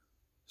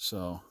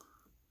 So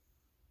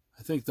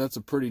I think that's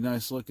a pretty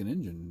nice looking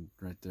engine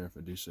right there, if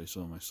I do say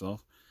so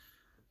myself.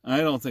 I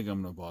don't think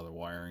I'm going to bother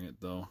wiring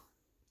it, though.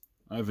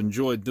 I've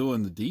enjoyed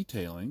doing the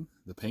detailing,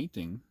 the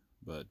painting,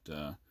 but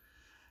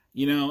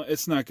you know,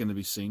 it's not going to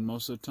be seen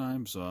most of the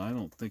time, so I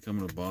don't think I'm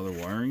going to bother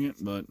wiring it,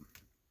 but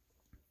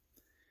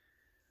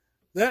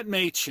that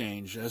may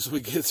change as we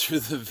get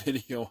through the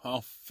video.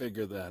 I'll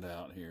figure that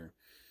out here.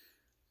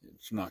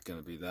 It's not going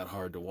to be that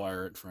hard to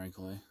wire it,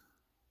 frankly.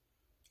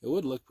 It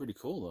would look pretty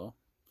cool, though.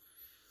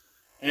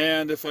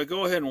 And if I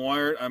go ahead and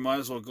wire it, I might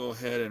as well go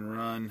ahead and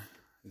run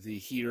the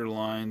heater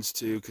lines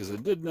too, because I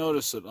did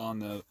notice that on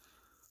the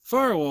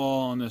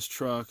firewall on this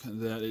truck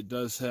that it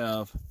does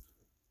have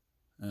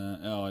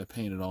oh, I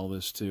painted all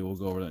this too. We'll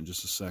go over that in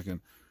just a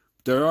second.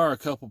 There are a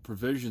couple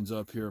provisions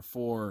up here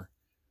for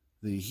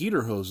the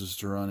heater hoses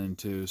to run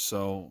into,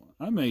 so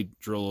I may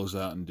drill those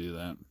out and do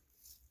that.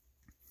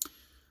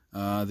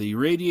 The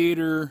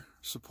radiator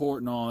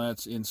support and all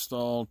that's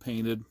installed,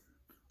 painted,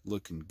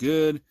 looking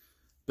good.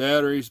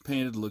 Batteries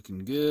painted,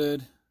 looking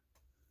good.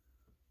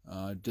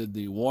 Did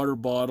the water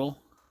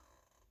bottle.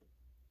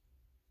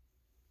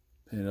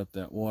 Painted up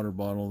that water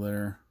bottle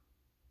there.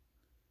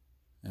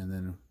 And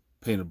then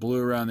painted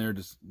blue around there,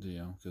 just, you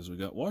know, because we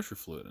got washer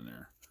fluid in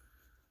there.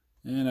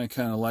 And I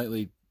kind of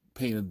lightly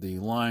painted the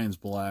lines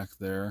black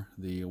there,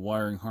 the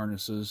wiring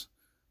harnesses,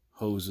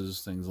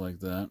 hoses, things like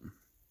that.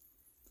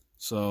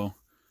 So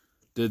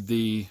did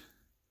the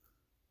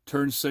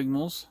turn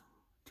signal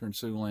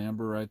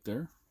amber right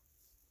there.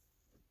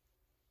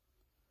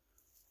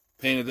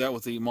 Painted that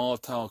with the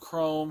Molotov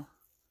chrome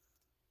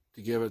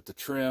to give it the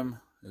trim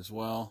as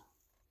well.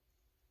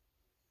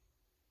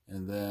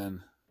 And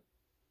then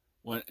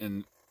went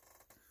and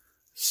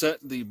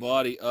set the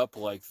body up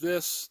like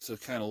this to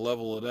kind of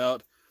level it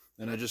out.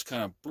 And I just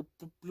kind of bloop,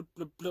 bloop, bloop,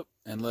 bloop, bloop,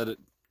 and let it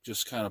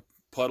just kind of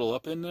puddle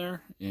up in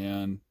there.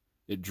 And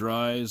it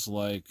dries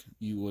like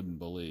you wouldn't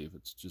believe.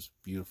 It's just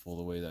beautiful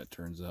the way that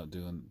turns out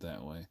doing it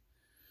that way.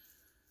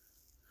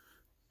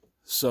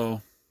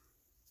 So,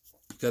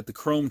 got the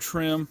chrome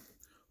trim.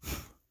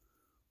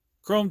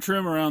 Chrome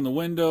trim around the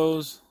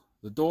windows,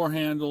 the door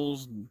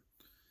handles,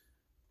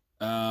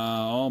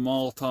 all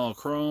Molotov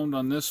chromed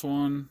on this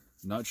one.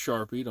 Not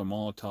Sharpied, a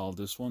Molotov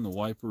this one. The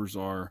wipers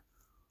are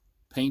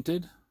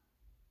painted.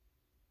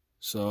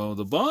 So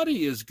the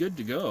body is good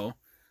to go.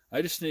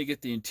 I just need to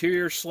get the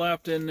interior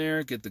slapped in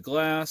there, get the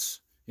glass,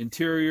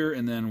 interior,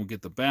 and then we'll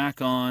get the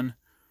back on.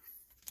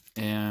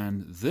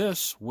 And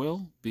this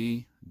will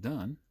be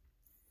done.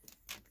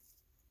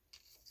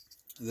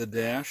 The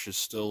dash is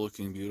still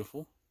looking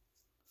beautiful.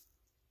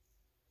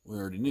 We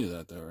already knew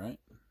that though, right?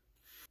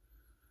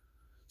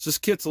 So this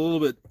kit's a little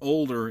bit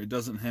older. It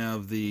doesn't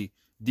have the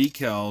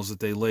decals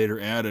that they later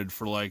added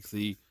for like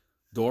the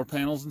door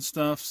panels and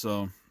stuff.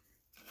 So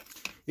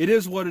it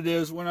is what it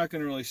is. We're not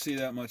going to really see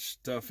that much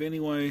stuff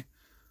anyway.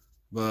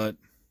 But,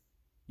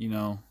 you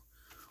know,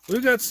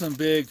 we've got some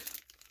big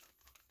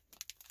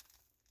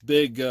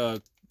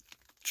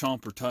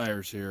chomper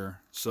tires here,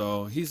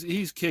 so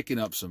he's kicking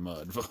up some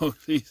mud,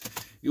 folks.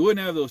 You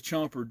wouldn't have those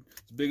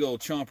big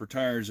old chomper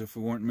tires if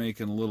we weren't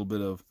making a little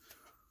bit of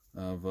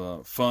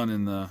fun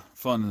in the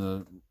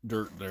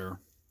dirt there.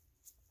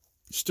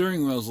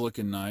 Steering wheel's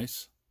looking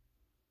nice.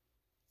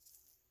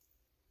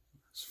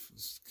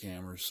 This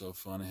camera's so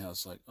funny how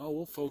it's like, oh,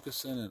 we'll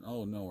focus in, and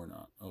oh no, we're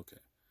not. Okay,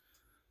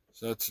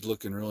 so that's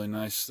looking really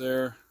nice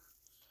there.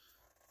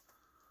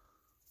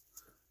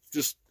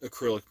 Just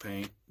acrylic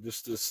paint,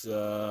 just this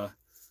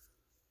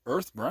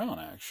earth brown,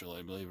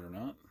 actually, believe it or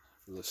not,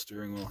 for the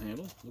steering wheel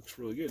handle. Looks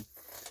really good.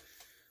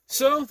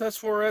 So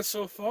that's where we're at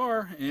so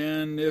far,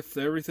 and if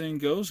everything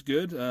goes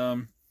good,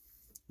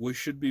 we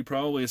should be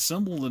probably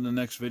assembled in the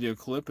next video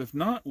clip. If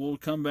not, we'll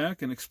come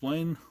back and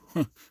explain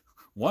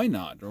why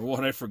not, or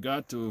what I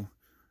forgot to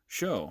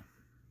show.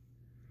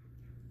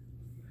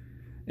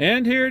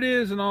 And here it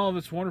is in all of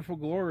its wonderful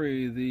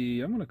glory.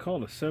 I'm going to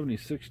call it a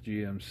 76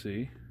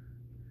 GMC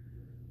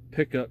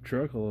pickup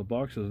truck, although the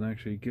box doesn't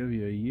actually give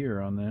you a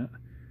year on that.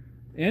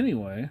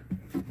 Anyway,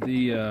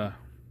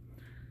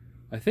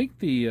 I think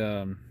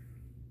the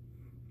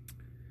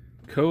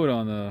code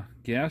on the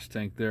gas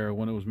tank there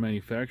when it was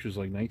manufactured was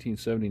like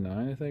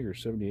 1979, I think, or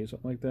 78,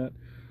 something like that.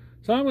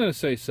 So I'm going to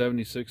say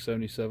 76,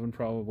 77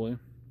 probably.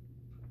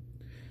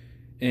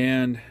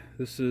 And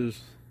this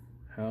is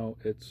how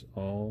it's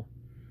all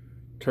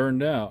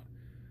turned out.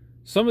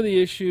 Some of the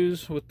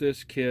issues with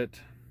this kit,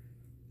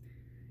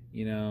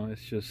 you know,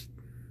 it's just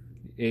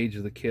the age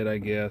of the kit, I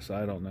guess.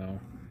 I don't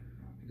know.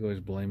 You always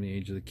blame the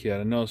age of the kit.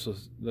 I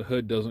noticed the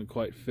hood doesn't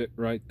quite fit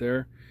right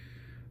there,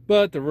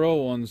 but the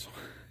roll ones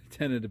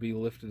tended to be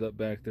lifted up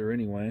back there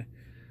anyway,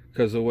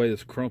 because the way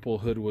this crumple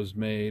hood was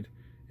made,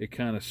 it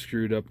kind of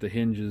screwed up the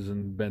hinges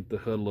and bent the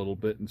hood a little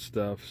bit and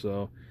stuff.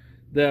 So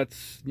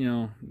that's, you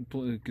know,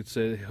 you could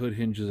say the hood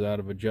hinges out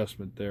of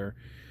adjustment there.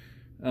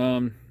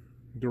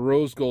 The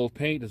rose gold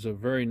paint is a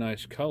very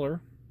nice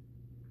color.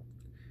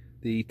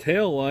 The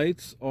tail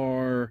lights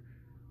are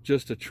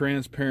just a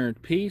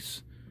transparent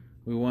piece.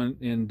 We went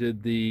and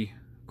did the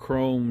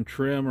chrome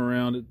trim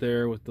around it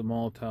there with the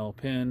Molotow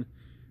pen,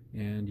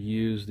 and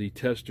used the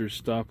Tester's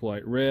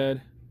stoplight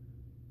red,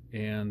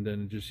 and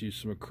then just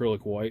used some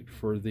acrylic white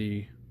for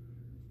the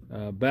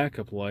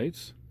backup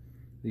lights.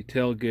 The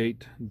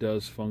tailgate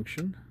does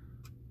function,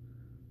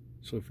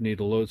 so if we need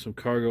to load some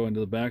cargo into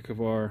the back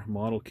of our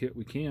model kit,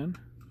 we can.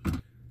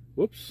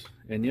 Whoops.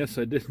 And yes,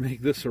 I did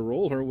make this a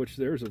roller, which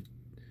there's a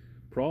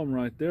problem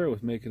right there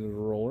with making it a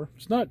roller.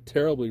 It's not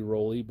terribly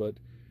rolly, but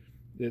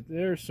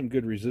there's some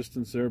good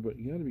resistance there, but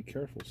you got to be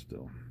careful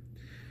still.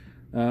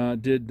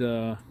 Let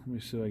me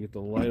see if I get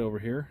the light over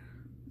here.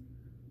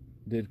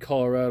 Did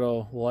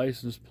Colorado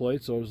license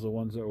plates. Those are the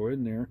ones that were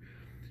in there.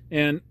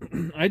 And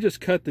I just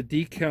cut the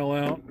decal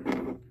out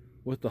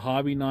with the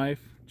hobby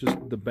knife,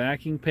 just the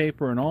backing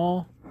paper and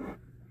all,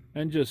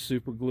 and just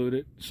super glued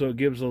it. So it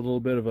gives a little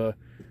bit of a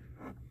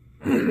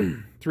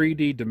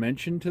 3D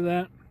dimension to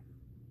that.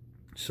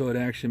 So it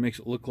actually makes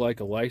it look like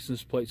a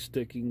license plate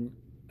sticking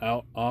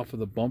out off of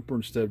the bumper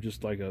instead of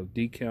just like a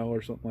decal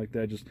or something like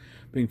that, just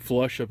being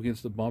flush up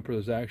against the bumper.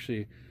 There's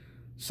actually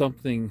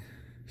something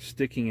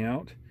sticking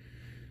out.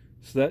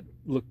 So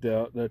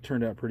that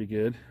turned out pretty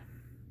good.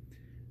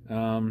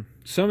 Some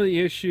of the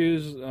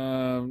issues,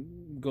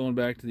 going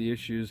back to the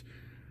issues,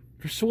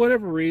 for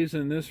whatever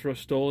reason, this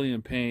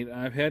Rust-Oleum paint,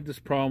 I've had this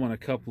problem on a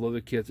couple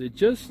other kits. It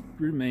just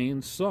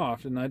remains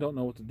soft, and I don't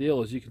know what the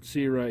deal is. You can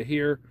see right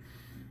here,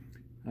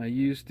 I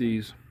used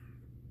these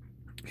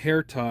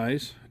hair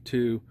ties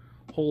to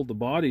hold the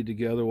body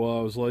together while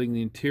I was letting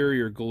the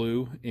interior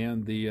glue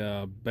and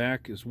the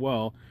back as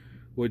well,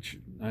 which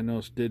I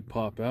noticed did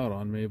pop out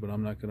on me, but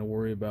I'm not going to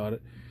worry about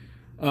it.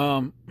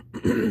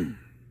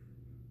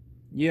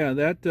 Yeah,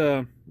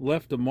 that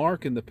left a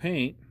mark in the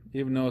paint,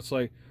 even though it was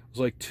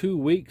like 2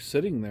 weeks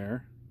sitting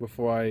there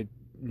before I,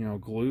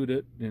 glued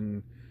it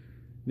and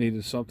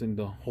needed something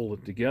to hold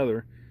it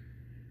together.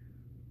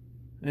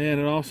 And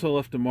it also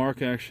left a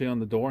mark actually on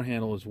the door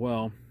handle as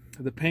well.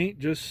 The paint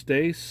just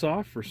stays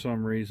soft for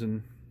some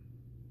reason.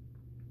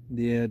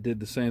 Yeah, it did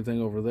the same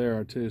thing over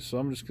there too. So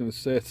I'm just going to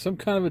say it's some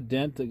kind of a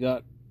dent that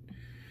got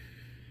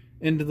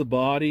into the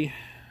body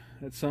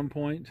at some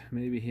point.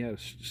 Maybe he had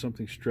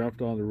something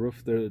strapped on the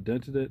roof there that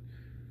dented it.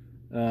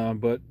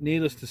 But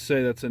needless to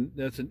say, that's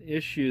an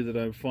issue that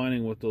I'm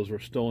finding with those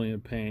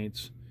Rust-Oleum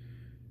paints,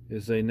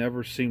 is they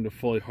never seem to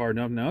fully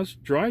harden up. Now it's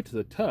dry to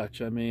the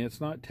touch. I mean,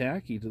 it's not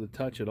tacky to the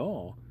touch at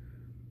all,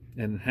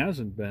 and it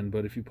hasn't been.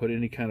 But if you put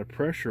any kind of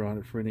pressure on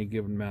it for any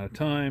given amount of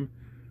time,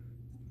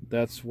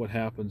 that's what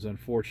happens,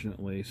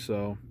 unfortunately.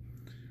 So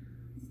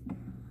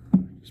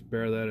just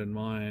bear that in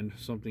mind.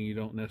 Something you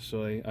don't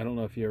necessarily, I don't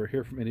know if you ever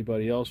hear from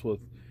anybody else with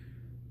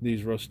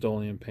these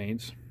Rust-Oleum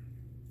paints.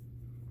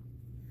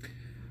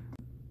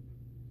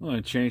 I'm going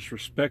to change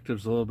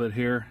perspectives a little bit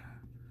here.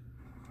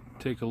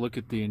 Take a look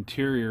at the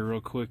interior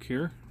real quick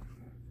here.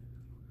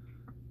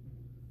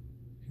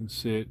 You can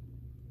see it,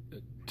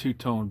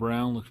 two-tone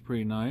brown, looks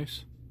pretty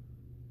nice.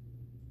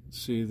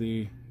 See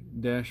the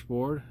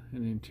dashboard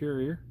and the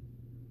interior.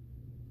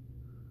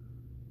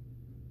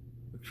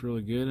 Looks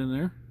really good in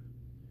there.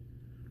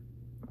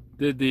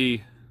 Did the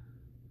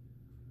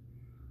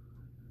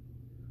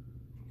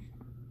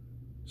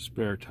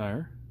spare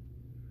tire,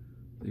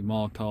 the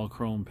Molotow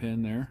chrome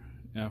pin there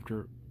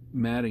after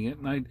matting it,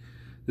 and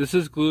this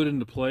is glued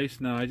into place.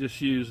 Now I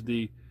just used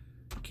the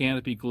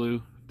canopy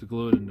glue to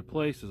glue it into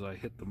place as I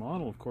hit the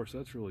model. Of course,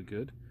 that's really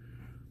good.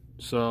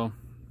 So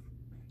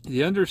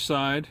the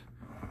underside,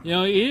 he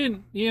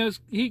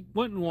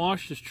went and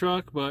washed his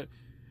truck, but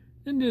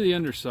didn't do the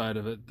underside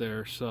of it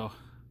there. So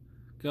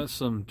got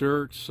some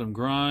dirt, some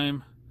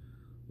grime,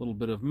 a little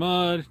bit of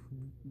mud,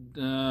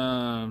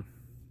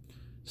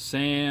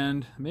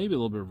 sand, maybe a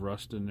little bit of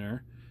rust in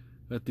there.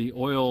 Got the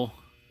oil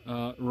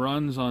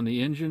runs on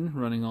the engine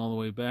running all the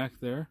way back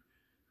there.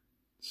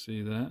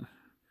 See that?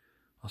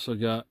 Also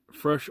got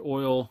fresh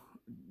oil,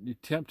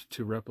 attempt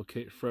to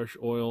replicate fresh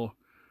oil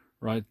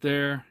right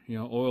there. You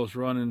know, oil's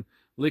running,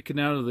 leaking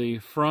out of the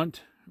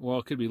front. Well,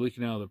 it could be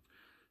leaking out of the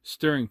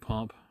steering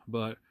pump,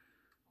 but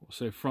we'll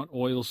say front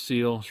oil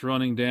seal. It's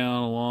running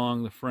down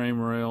along the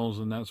frame rails,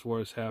 and that's where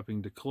it's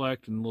happening to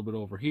collect, and a little bit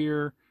over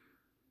here.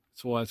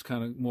 That's why it's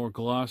kind of more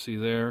glossy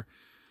there.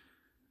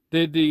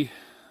 Did the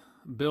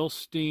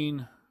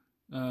Bilstein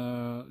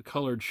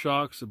colored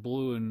shocks, the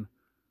blue and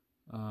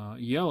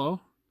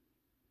yellow,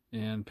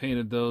 and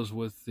painted those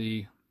with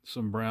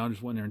some brown.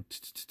 Just went there and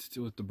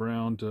with the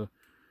brown to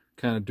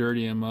kind of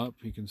dirty them up.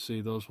 You can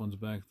see those ones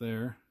back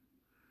there.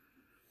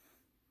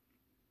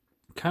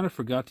 Kind of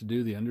forgot to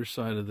do the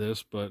underside of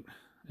this, but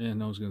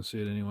no one's going to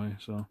see it anyway.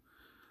 So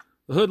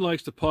the hood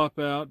likes to pop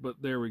out,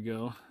 but there we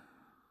go.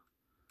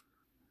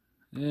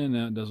 And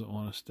now it doesn't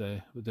want to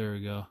stay, but there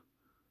we go.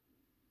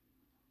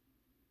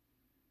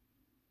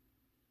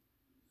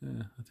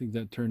 Yeah, I think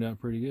that turned out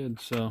pretty good.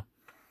 So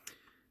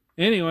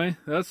anyway,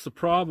 that's the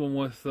problem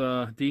with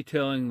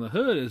detailing the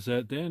hood, is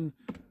that then,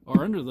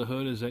 or under the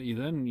hood, is that you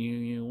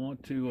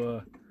want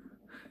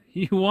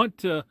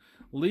to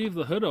leave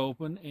the hood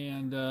open,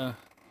 and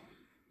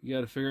you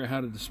got to figure out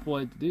how to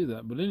display it to do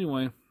that. But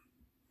anyway,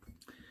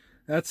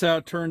 that's how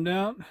it turned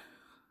out.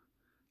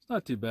 It's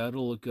not too bad.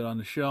 It'll look good on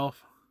the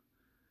shelf.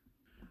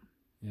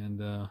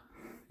 And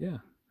yeah,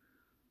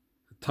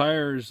 the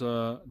tires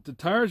are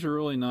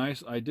really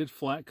nice. I did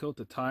flat coat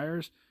the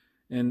tires,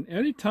 and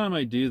anytime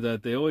I do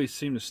that, they always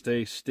seem to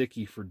stay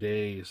sticky for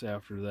days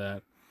after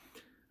that.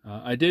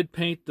 I did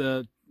hit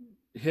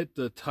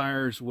the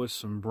tires with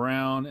some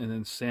brown, and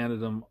then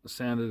sanded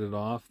it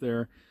off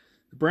there.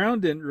 The brown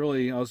didn't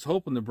really, I was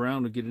hoping the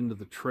brown would get into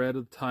the tread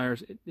of the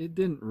tires. It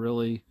didn't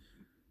really.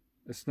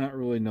 It's not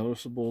really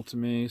noticeable to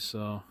me,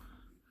 so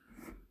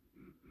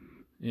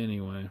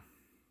anyway.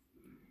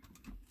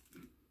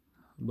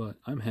 But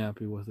I'm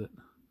happy with it.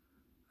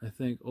 I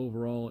think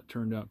overall it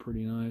turned out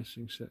pretty nice.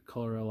 You can see that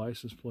Colorado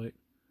license plate.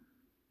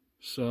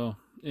 So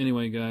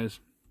anyway,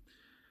 guys,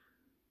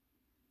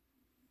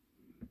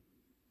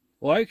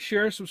 like,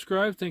 share,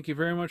 subscribe. Thank you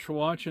very much for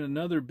watching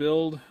another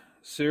build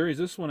series.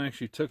 This one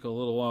actually took a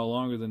little while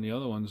longer than the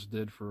other ones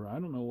did for, I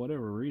don't know,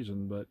 whatever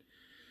reason, but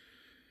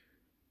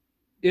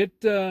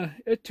it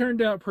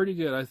turned out pretty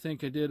good. I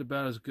think I did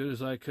about as good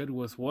as I could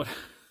with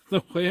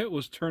the way it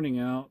was turning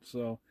out.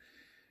 So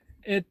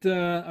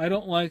I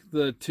don't like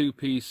the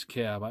two-piece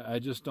cab. I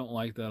just don't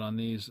like that on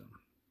these.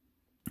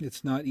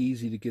 It's not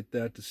easy to get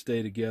that to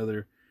stay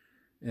together,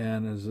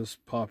 and as this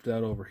popped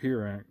out over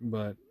here,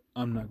 but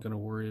I'm not going to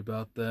worry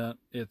about that.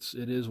 It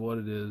is what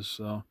it is.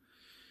 So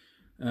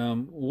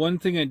one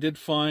thing I did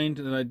find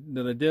that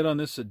I did on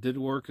this that did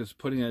work is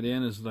putting that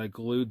in, is that I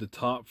glued the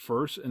top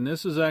first, and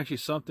this is actually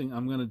something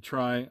I'm going to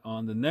try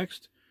on the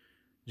next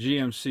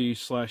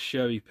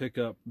GMC/Chevy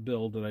pickup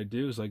build that I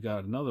do. Is I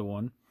got another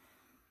one.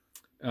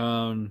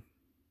 You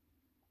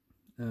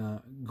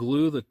can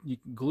glue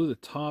the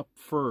top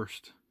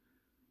first,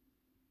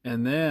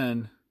 and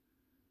then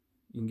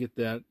you can get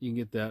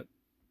that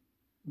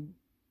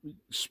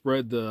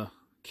spread the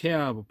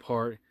cab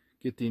apart,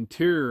 get the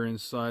interior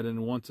inside,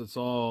 and once it's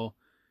all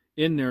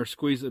in there,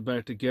 squeeze it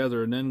back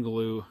together and then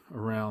glue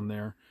around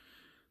there.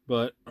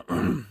 But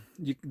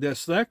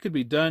that could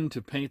be done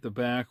to paint the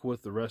back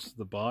with the rest of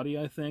the body,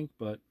 I think.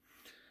 But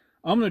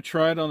I'm going to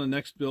try it on the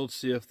next build,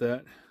 see if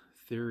that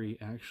theory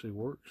actually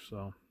works.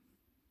 So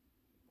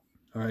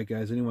all right,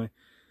 guys, anyway,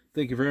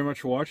 thank you very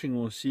much for watching.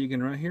 We'll see you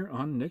again right here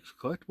on Nick's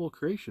Collectible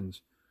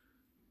Creations.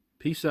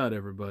 Peace out,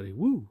 everybody.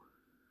 Woo!